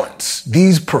talents,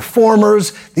 these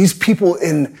performers, these people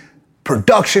in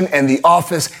production and the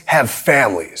office have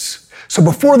families. So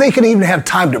before they can even have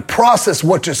time to process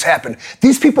what just happened,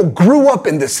 these people grew up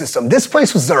in this system. This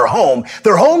place was their home.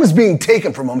 Their home is being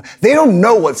taken from them. They don't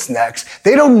know what's next.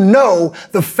 They don't know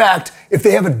the fact if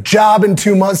they have a job in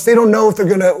 2 months. They don't know if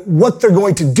what they're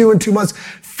going to do in 2 months.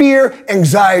 Fear,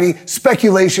 anxiety,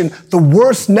 speculation, the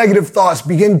worst negative thoughts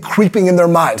begin creeping in their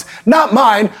minds. Not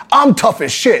mine. I'm tough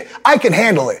as shit. I can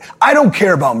handle it. I don't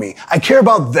care about me. I care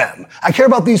about them. I care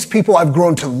about these people I've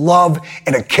grown to love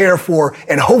and to care for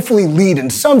and hopefully lead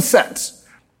in some sense.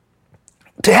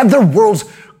 To have their worlds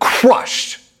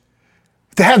crushed.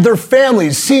 To have their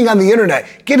families seeing on the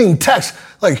internet, getting texts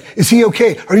like, is he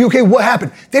okay? Are you okay? What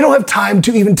happened? They don't have time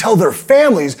to even tell their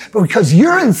families, but because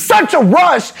you're in such a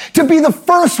rush to be the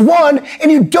first one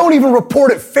and you don't even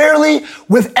report it fairly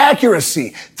with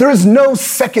accuracy. There is no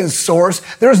second source.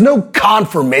 There is no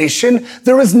confirmation.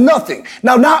 There is nothing.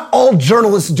 Now, not all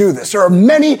journalists do this. There are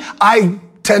many I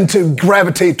tend to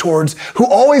gravitate towards who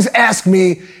always ask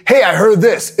me, hey, I heard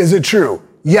this. Is it true?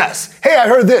 Yes. Hey, I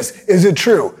heard this. Is it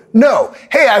true? No.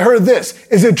 Hey, I heard this.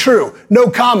 Is it true? No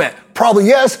comment. Probably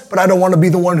yes, but I don't want to be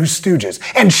the one who stooges.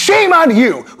 And shame on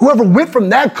you, whoever went from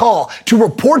that call to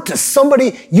report to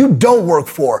somebody you don't work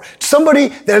for, somebody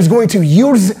that is going to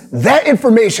use that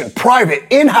information, private,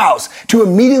 in-house, to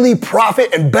immediately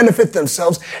profit and benefit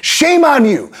themselves. Shame on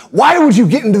you. Why would you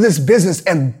get into this business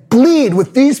and bleed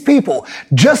with these people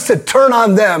just to turn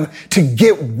on them to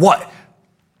get what?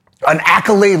 An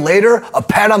accolade later, a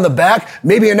pat on the back,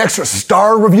 maybe an extra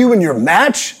star review in your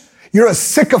match? You're a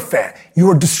sycophant. You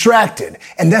are distracted.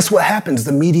 And that's what happens.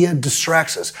 The media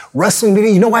distracts us. Wrestling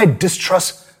media, you know why I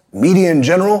distrust media in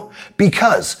general?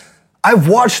 Because I've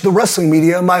watched the wrestling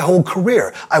media my whole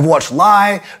career. I've watched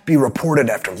lie, be reported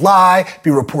after lie,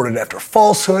 be reported after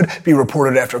falsehood, be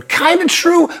reported after kind of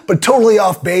true, but totally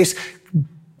off base,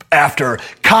 after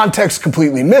context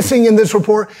completely missing in this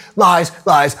report. Lies,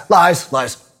 lies, lies,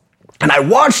 lies. And I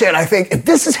watch it and I think, if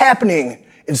this is happening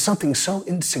in something so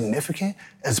insignificant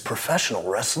as professional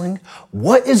wrestling,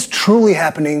 what is truly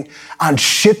happening on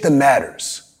shit that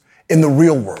matters in the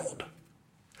real world?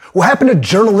 What happened to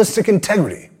journalistic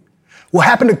integrity? What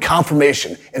happened to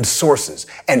confirmation and sources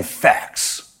and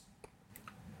facts?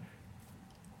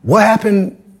 What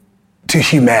happened to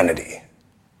humanity?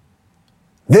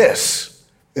 This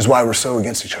is why we're so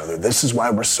against each other. This is why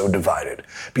we're so divided,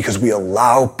 because we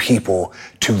allow people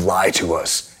to lie to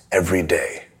us every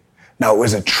day. Now,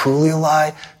 is it truly a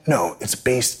lie? No, it's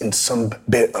based in some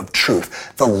bit of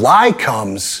truth. The lie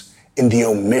comes in the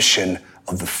omission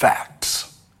of the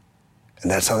facts.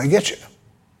 And that's how they get you.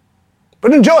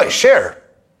 But enjoy, share,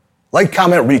 like,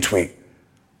 comment, retweet,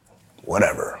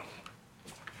 whatever.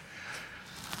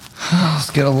 Let's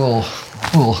get a little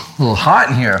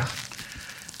hot in here.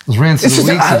 Those rants of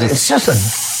the week.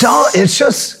 It's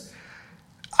just,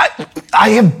 I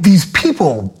have these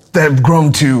people that have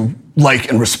grown to like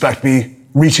and respect me,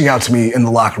 reaching out to me in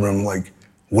the locker room like,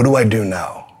 what do I do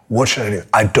now? What should I do?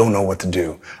 I don't know what to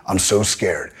do. I'm so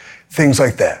scared. Things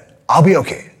like that. I'll be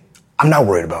okay. I'm not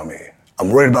worried about me. I'm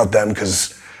worried about them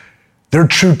because their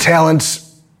true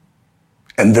talents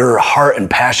and their heart and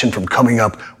passion from coming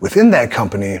up within that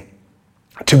company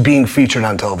to being featured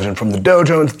on television, from the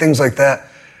dojo and things like that,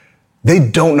 they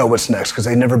don't know what's next because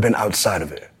they've never been outside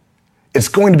of it. It's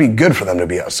going to be good for them to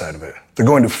be outside of it. They're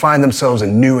going to find themselves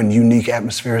in new and unique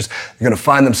atmospheres. They're going to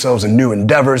find themselves in new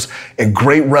endeavors, in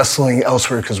great wrestling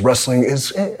elsewhere, because wrestling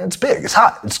it's big, it's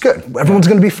hot, it's good. Everyone's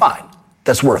going to be fine.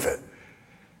 That's worth it.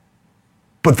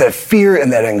 But that fear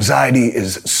and that anxiety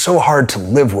is so hard to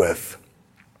live with.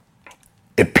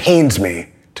 It pains me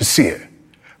to see it.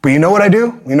 But you know what I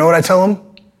do? You know what I tell them?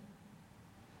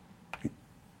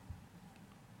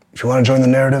 If you want to join the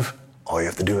narrative, all you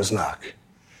have to do is knock.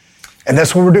 And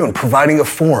that's what we're doing, providing a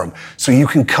forum so you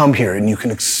can come here and you can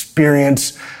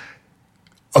experience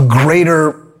a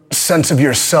greater sense of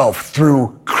yourself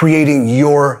through creating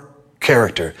your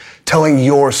character, telling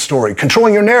your story,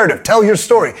 controlling your narrative, tell your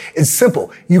story. It's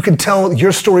simple. You can tell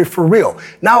your story for real.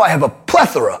 Now I have a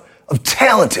plethora of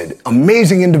talented,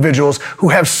 amazing individuals who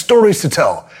have stories to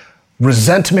tell.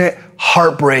 Resentment,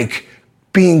 heartbreak,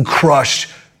 being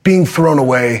crushed, being thrown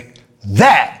away.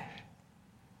 That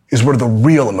is where the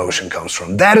real emotion comes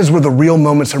from. That is where the real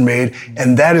moments are made,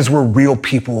 and that is where real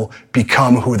people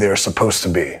become who they're supposed to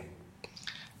be.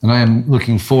 And I am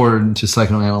looking forward to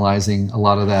psychoanalyzing a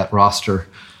lot of that roster.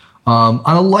 On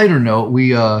a lighter note,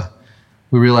 we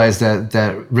realize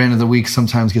that Rant of the Week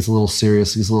sometimes gets a little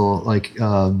serious, gets a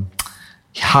little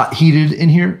heated in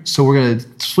here. So we're going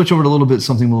to switch over to a little bit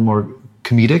something a little more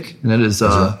comedic, and that is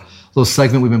a little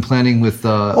segment we've been planning with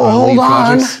our lead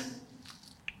projects.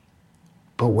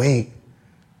 But wait,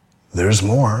 there's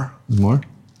more. There's more?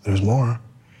 There's more.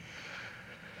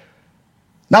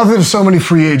 Now that there's so many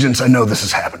free agents, I know this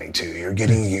is happening too. You're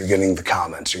getting the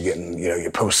comments. You're getting,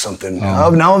 you post something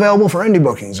now available for indie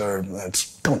bookings, or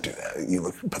don't do that. You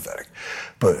look pathetic.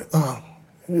 But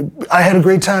I had a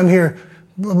great time here.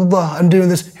 Blah blah blah. I'm doing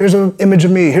this. Here's an image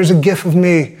of me. Here's a GIF of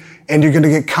me, and you're gonna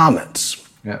get comments.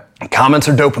 Yeah. Comments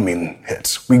are dopamine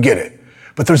hits. We get it.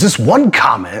 But there's this one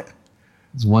comment.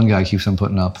 This one guy keeps on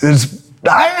putting up.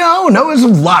 I know, it's a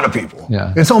lot of people.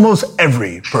 Yeah. It's almost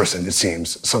every person, it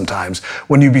seems, sometimes,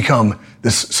 when you become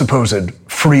this supposed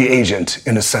free agent,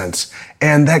 in a sense.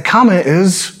 And that comment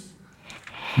is...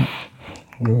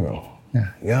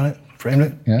 Yeah. You got it? Framed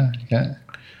it? Yeah, yeah.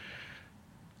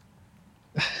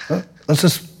 Let's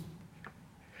just...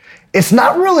 It's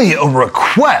not really a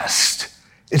request.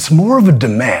 It's more of a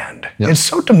demand. Yep. It's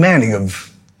so demanding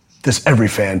of this every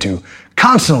fan to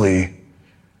constantly...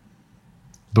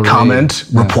 comment,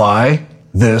 reply,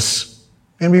 this.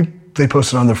 Maybe they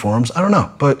post it on their forums. I don't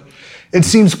know. But it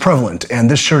seems prevalent. And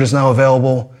this shirt is now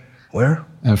available where?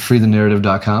 At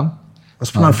freethenarrative.com.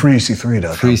 Let's put on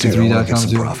freec3.com. freec3.com get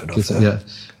some profit off that. Yeah.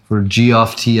 For G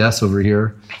off TS over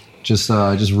here. Just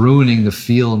ruining the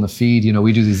feel and the feed.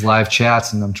 We do these live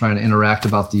chats, and I'm trying to interact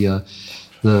about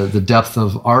the depth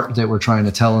of art that we're trying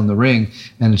to tell in the ring,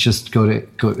 and it's just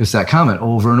it's that comment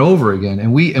over and over again,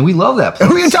 and we love that place.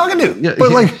 Who are you talking to? Yeah,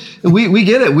 but we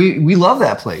get it. We love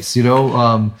that place.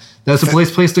 That's a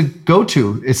place to go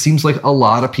to. It seems like a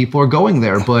lot of people are going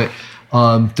there, but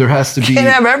there has to be. Can't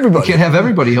have everybody. You can't have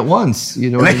everybody at once.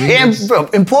 And they can't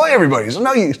employ everybody. So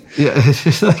no, yeah,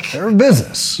 it's like they're a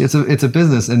business. It's a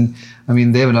business, and I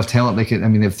mean they have enough talent. They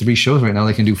have 3 shows right now.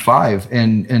 They can do 5,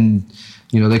 and.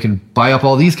 They can buy up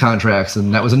all these contracts.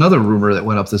 And that was another rumor that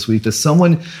went up this week that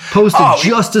someone posted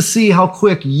just to see how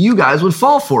quick you guys would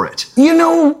fall for it.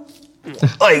 Yeah,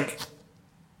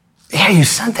 you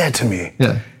sent that to me.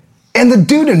 Yeah. And the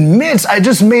dude admits I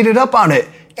just made it up on it.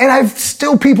 And I've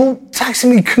still people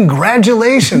texting me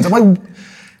congratulations. I'm like,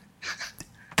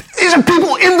 these are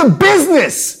people in the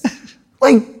business.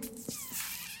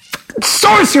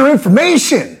 Source your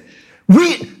information.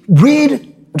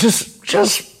 Read, just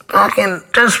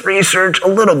research a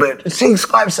little bit. It takes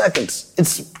 5 seconds.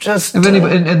 It's just...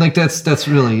 that's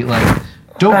really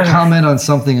don't comment on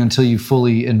something until you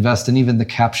fully invest in even the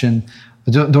caption.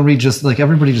 Don't read just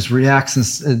everybody just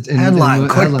reacts and headline,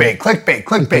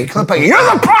 clickbait. You're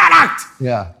the product!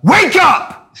 Yeah. Wake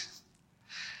up!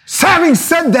 Having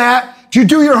said that, did you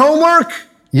do your homework?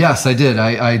 Yes, I did.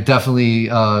 I definitely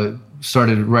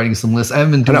started writing some lists. I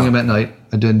haven't been doing them at night.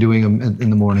 I've been doing them in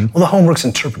the morning. Well, the homework's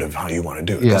interpretive, how you want to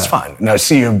do it. Yeah. That's fine. Now, I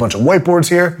see you have a bunch of whiteboards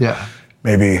here. Yeah.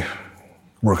 Maybe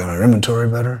work on our inventory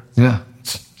better. Yeah.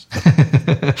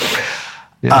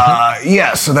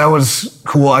 So that was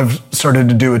cool. I've started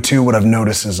to do it too. What I've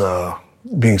noticed is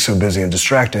being so busy and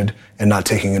distracted and not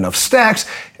taking enough stacks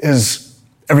is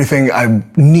everything I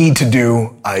need to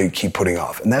do, I keep putting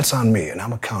off. And that's on me, and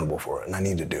I'm accountable for it, and I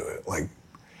need to do it.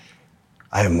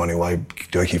 I have money. Why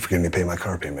do I keep forgetting to pay my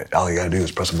car payment? All you gotta do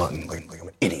is press a button, like I'm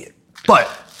an idiot. But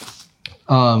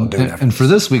and for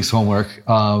this week's homework,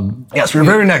 yes, we're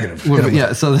very negative.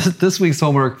 So this week's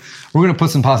homework, we're going to put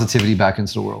some positivity back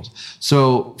into the world.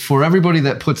 So for everybody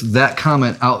that puts that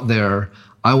comment out there,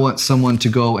 I want someone to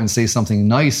go and say something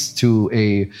nice to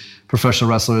a professional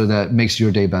wrestler that makes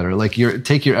your day better.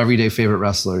 Take your everyday favorite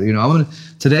wrestler. I want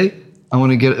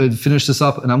to finish this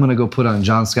up, and I'm going to go put on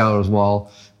John Schuyler's wall.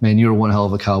 Man, you're one hell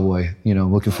of a cowboy.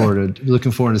 Looking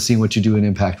forward to seeing what you do in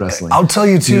Impact Wrestling. I'll tell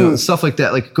you too, stuff like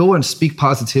that. Go and speak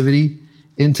positivity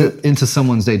into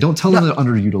someone's day. Don't tell them they're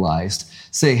underutilized.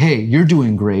 Say, hey, you're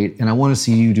doing great, and I want to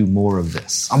see you do more of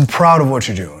this. I'm proud of what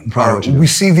you're doing. We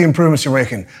see the improvements you're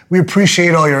making. We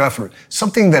appreciate all your effort.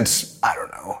 Something that's, I don't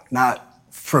know, not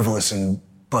frivolous and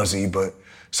buzzy, but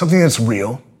something that's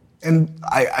real. And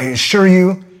I assure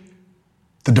you,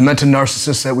 the demented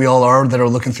narcissists that we all are that are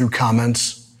looking through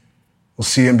comments will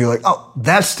see it and be like, oh,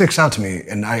 that sticks out to me.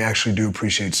 And I actually do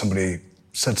appreciate somebody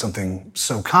said something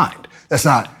so kind. That's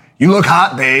not, you look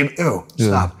hot, babe. Ew,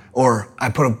 stop. Or I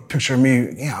put a picture of me,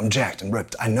 yeah, I'm jacked and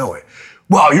ripped. I know it.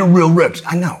 Wow, you're real ripped.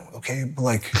 I know, okay?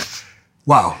 But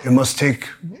wow, it must take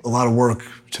a lot of work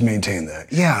to maintain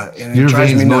that. Yeah. And your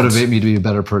veins motivate me to be a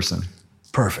better person.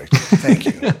 Perfect. Thank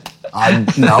you. I'm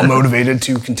now motivated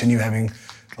to continue having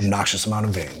obnoxious amount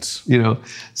of veins.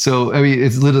 So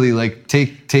it's literally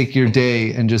take your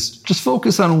day and just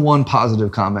focus on one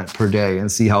positive comment per day and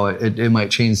see how it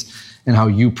might change in how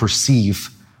you perceive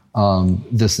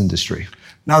this industry.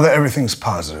 Now that everything's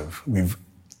positive, we've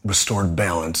restored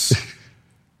balance,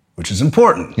 which is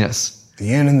important. Yes. The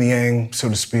yin and the yang, so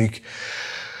to speak.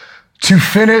 To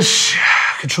finish,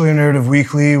 Control Your Narrative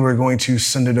Weekly, we're going to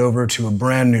send it over to a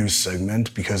brand new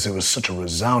segment because it was such a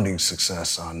resounding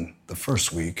success on the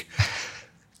first week.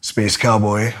 Space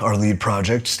Cowboy, our lead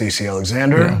project, Stacey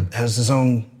Alexander, has his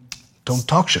own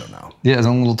talk show now. Yeah, his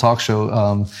own little talk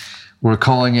show. We're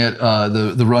calling it,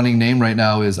 the running name right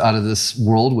now is Out of This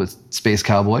World with Space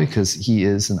Cowboy, because he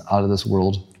is an out of this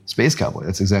world space cowboy.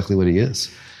 That's exactly what he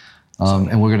is.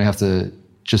 And we're going to have to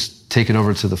just take it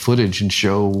over to the footage and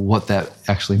show what that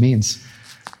actually means.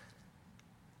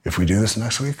 If we do this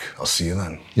next week, I'll see you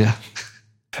then. Yeah.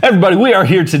 Everybody, we are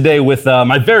here today with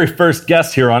my very first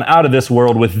guest here on Out of This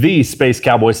World with the Space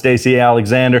Cowboy, Stacey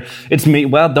Alexander. It's me.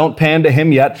 Well, don't pan to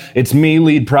him yet. It's me,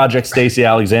 lead project Stacey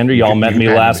Alexander. Y'all met me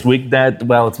last week.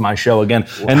 It's my show again.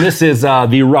 And this is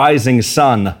the rising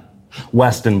sun,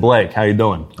 Weston Blake. How you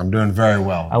doing? I'm doing very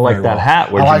well. I like that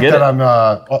hat. Where'd you get it?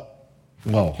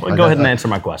 Go ahead and answer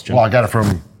my question. Well, I got it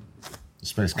from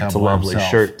Space Cowboy. It's a lovely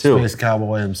himself. shirt too. Space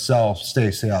Cowboy himself,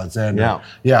 Stacey Alexander.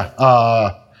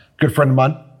 Yeah. Good friend of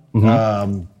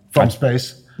mine from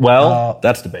space. Well,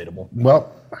 that's debatable.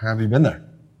 Well, have you been there?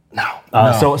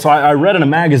 No. So I read in a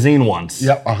magazine once.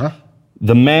 Yep.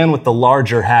 The man with the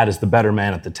larger hat is the better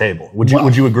man at the table. Would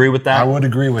you agree with that? I would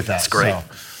agree with that. That's great.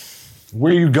 So,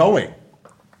 where are you going?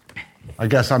 I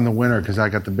guess I'm the winner because I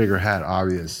got the bigger hat,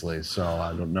 obviously. So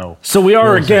I don't know. So we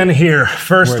are again here,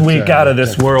 first week Out of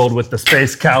This World with the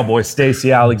Space Cowboy,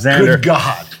 Stacey Alexander. Good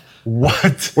God.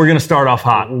 What? We're going to start off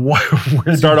hot.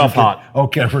 Start off hot.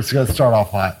 Okay, we're going to start off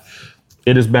hot.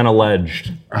 It has been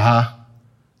alleged that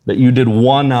you did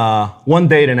one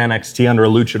date in NXT under a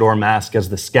luchador mask as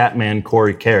the scat man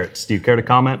Corey Carrots. Do you care to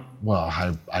comment? Well,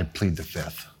 I plead the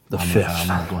fifth. I'm going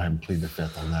to go ahead and plead the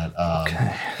fifth on that.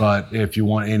 Okay. But if you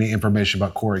want any information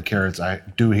about Corey Carrots, I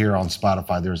do hear on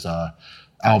Spotify there's a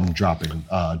album dropping,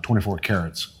 24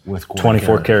 Carats with Corey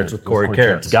 24 Carats with Corey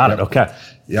Carrots. Got it. Okay.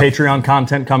 Yep. Patreon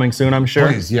content coming soon, I'm sure.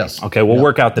 Please, yes. Okay, we'll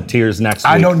work out the tiers next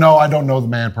week. I don't know the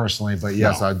man personally, but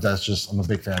yes, I'm a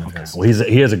big fan of his. Well,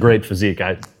 he has a great physique.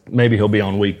 Maybe he'll be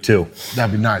on week 2.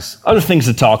 That'd be nice. Other things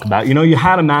to talk about. You know, you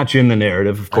had a match in the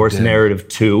narrative, of course, narrative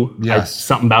 2. Yes.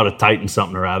 Something about a Titan,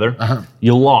 something or other.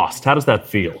 You lost. How does that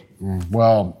feel?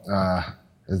 Well,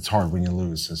 it's hard when you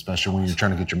lose, especially when you're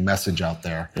trying to get your message out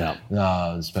there.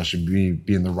 Yeah. Especially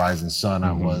being the rising sun,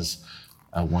 I was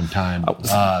at one time.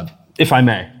 If I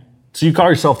may. So you call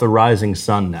yourself the rising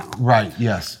sun now. Right,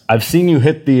 yes. I've seen you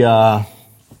hit the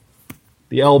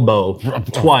elbow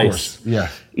twice. Yeah.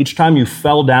 Each time you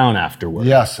fell down afterward.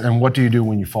 Yes, and what do you do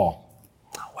when you fall?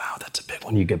 Oh, wow, that's a big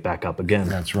one. You get back up again.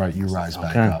 That's right, you rise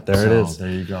back up. There it is.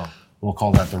 There you go. We'll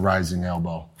call that the rising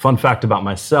elbow. Fun fact about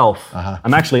myself,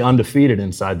 I'm actually undefeated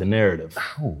inside the narrative.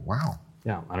 Oh, wow.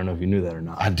 Yeah, I don't know if you knew that or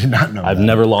not. I did not know I've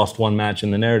never lost one match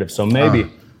in the narrative, so maybe...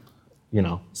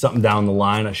 something down the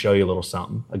line, I show you a little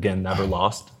something. Again, never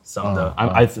lost.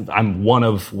 I'm one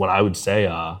of what I would say,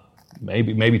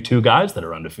 maybe 2 guys that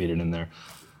are undefeated in there.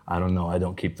 I don't know. I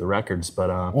don't keep the records, but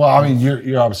well, I mean,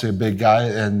 you're obviously a big guy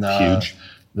and huge.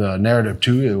 The narrative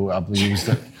too, I believe, is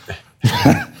that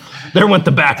there went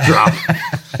the backdrop.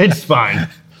 It's fine.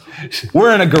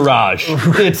 We're in a garage.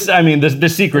 The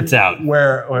secret's out.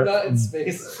 We're not in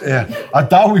space. Yeah, I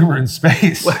thought we were in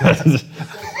space.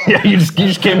 Yeah, you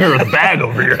just came here with a bag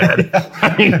over your head.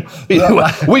 I mean,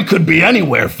 we could be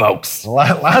anywhere, folks.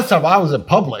 Last time I was at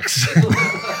Publix.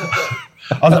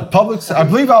 I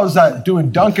believe I was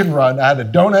doing Dunkin' Run. I had a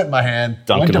donut in my hand.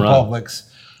 Went to Publix.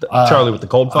 Charlie with the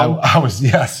cold phone? I was,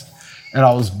 yes. And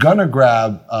I was gonna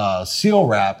grab seal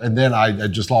wrap, and then I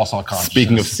just lost all consciousness.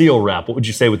 Speaking of seal wrap, what would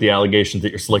you say with the allegations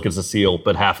that you're slick as a seal,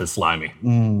 but half as slimy?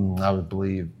 I would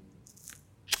believe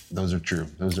those are true.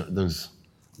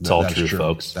 It's all true,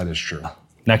 folks. That is true.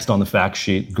 Next on the fact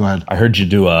sheet. Go ahead. I heard you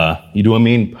do a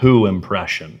mean Pooh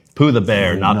impression. Pooh the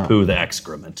bear, not Pooh the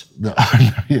excrement.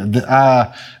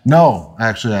 No,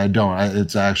 actually I don't.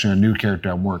 It's actually a new character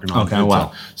I'm working on. Okay,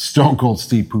 wow. Stone Cold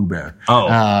Steve Pooh Bear. Oh.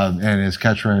 And his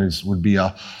catchphrase would be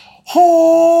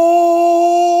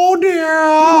oh dear.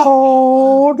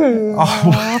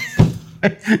 Oh.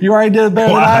 You already did it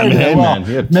better than I did.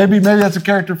 Man. Maybe that's a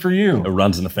character for you. It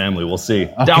runs in the family. We'll see.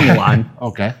 Okay. Down the line.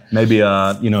 Okay. Maybe,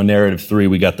 narrative 3,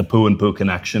 we got the Pooh and Pooh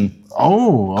connection.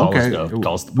 Oh, okay.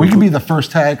 We could be the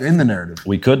first tag in the narrative.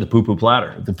 We could, the Poo Poo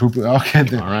Platter. The Poo Poo, okay.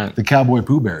 All right. The Cowboy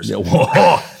Pooh Bears. Yeah,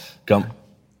 whoa. Come,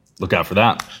 look out for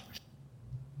that.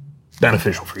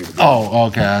 Beneficial for you to do. Oh,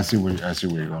 okay. I see where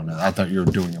you're going now. I thought you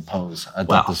were doing a pose. I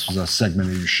thought this was a segment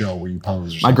of your show where you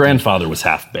pose. Or my grandfather was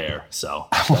half bear, so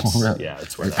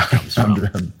that's where that comes from.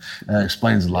 That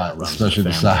explains a lot, especially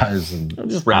the size. And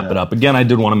just wrap it up. Again, I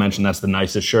did want to mention that's the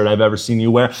nicest shirt I've ever seen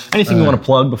you wear. Anything you want to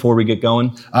plug before we get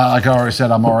going? Like I already said,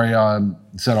 I'm already on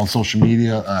said, on social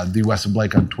media, The Weston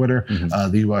Blake on Twitter,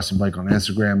 The Weston Blake on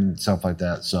Instagram, stuff like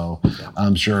that. So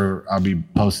I'm sure I'll be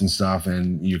posting stuff,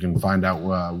 and you can find out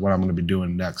what I'm going to be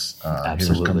doing next.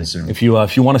 Absolutely. Coming soon. If you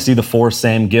want to see the 4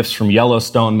 Sam gifts from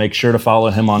Yellowstone, make sure to follow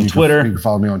him on Twitter. You can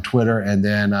follow me on Twitter, and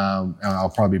then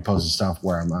I'll probably be posting stuff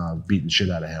where I'm beating shit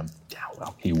out of him. Yeah,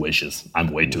 well, he wishes.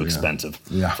 I'm way too expensive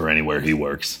for anywhere he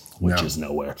works. Which is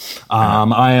nowhere.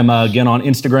 I am, again, on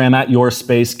Instagram at Your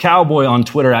Space Cowboy, on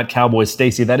Twitter at Cowboy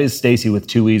Stacy. That is Stacy with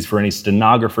 2 E's for any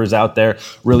stenographers out there.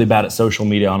 Really bad at social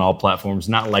media on all platforms.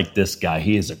 Not like this guy.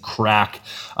 He is a crack.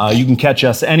 You can catch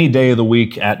us any day of the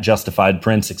week at Justified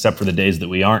Prints, except for the days that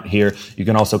we aren't here. You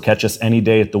can also catch us any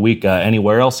day of the week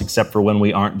anywhere else, except for when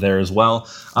we aren't there as well.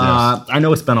 I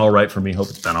know it's been all right for me. Hope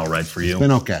it's been all right for you. It's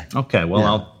been okay. Okay, well,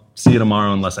 I'll see you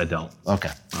tomorrow unless I don't.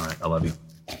 Okay. All right, I love you.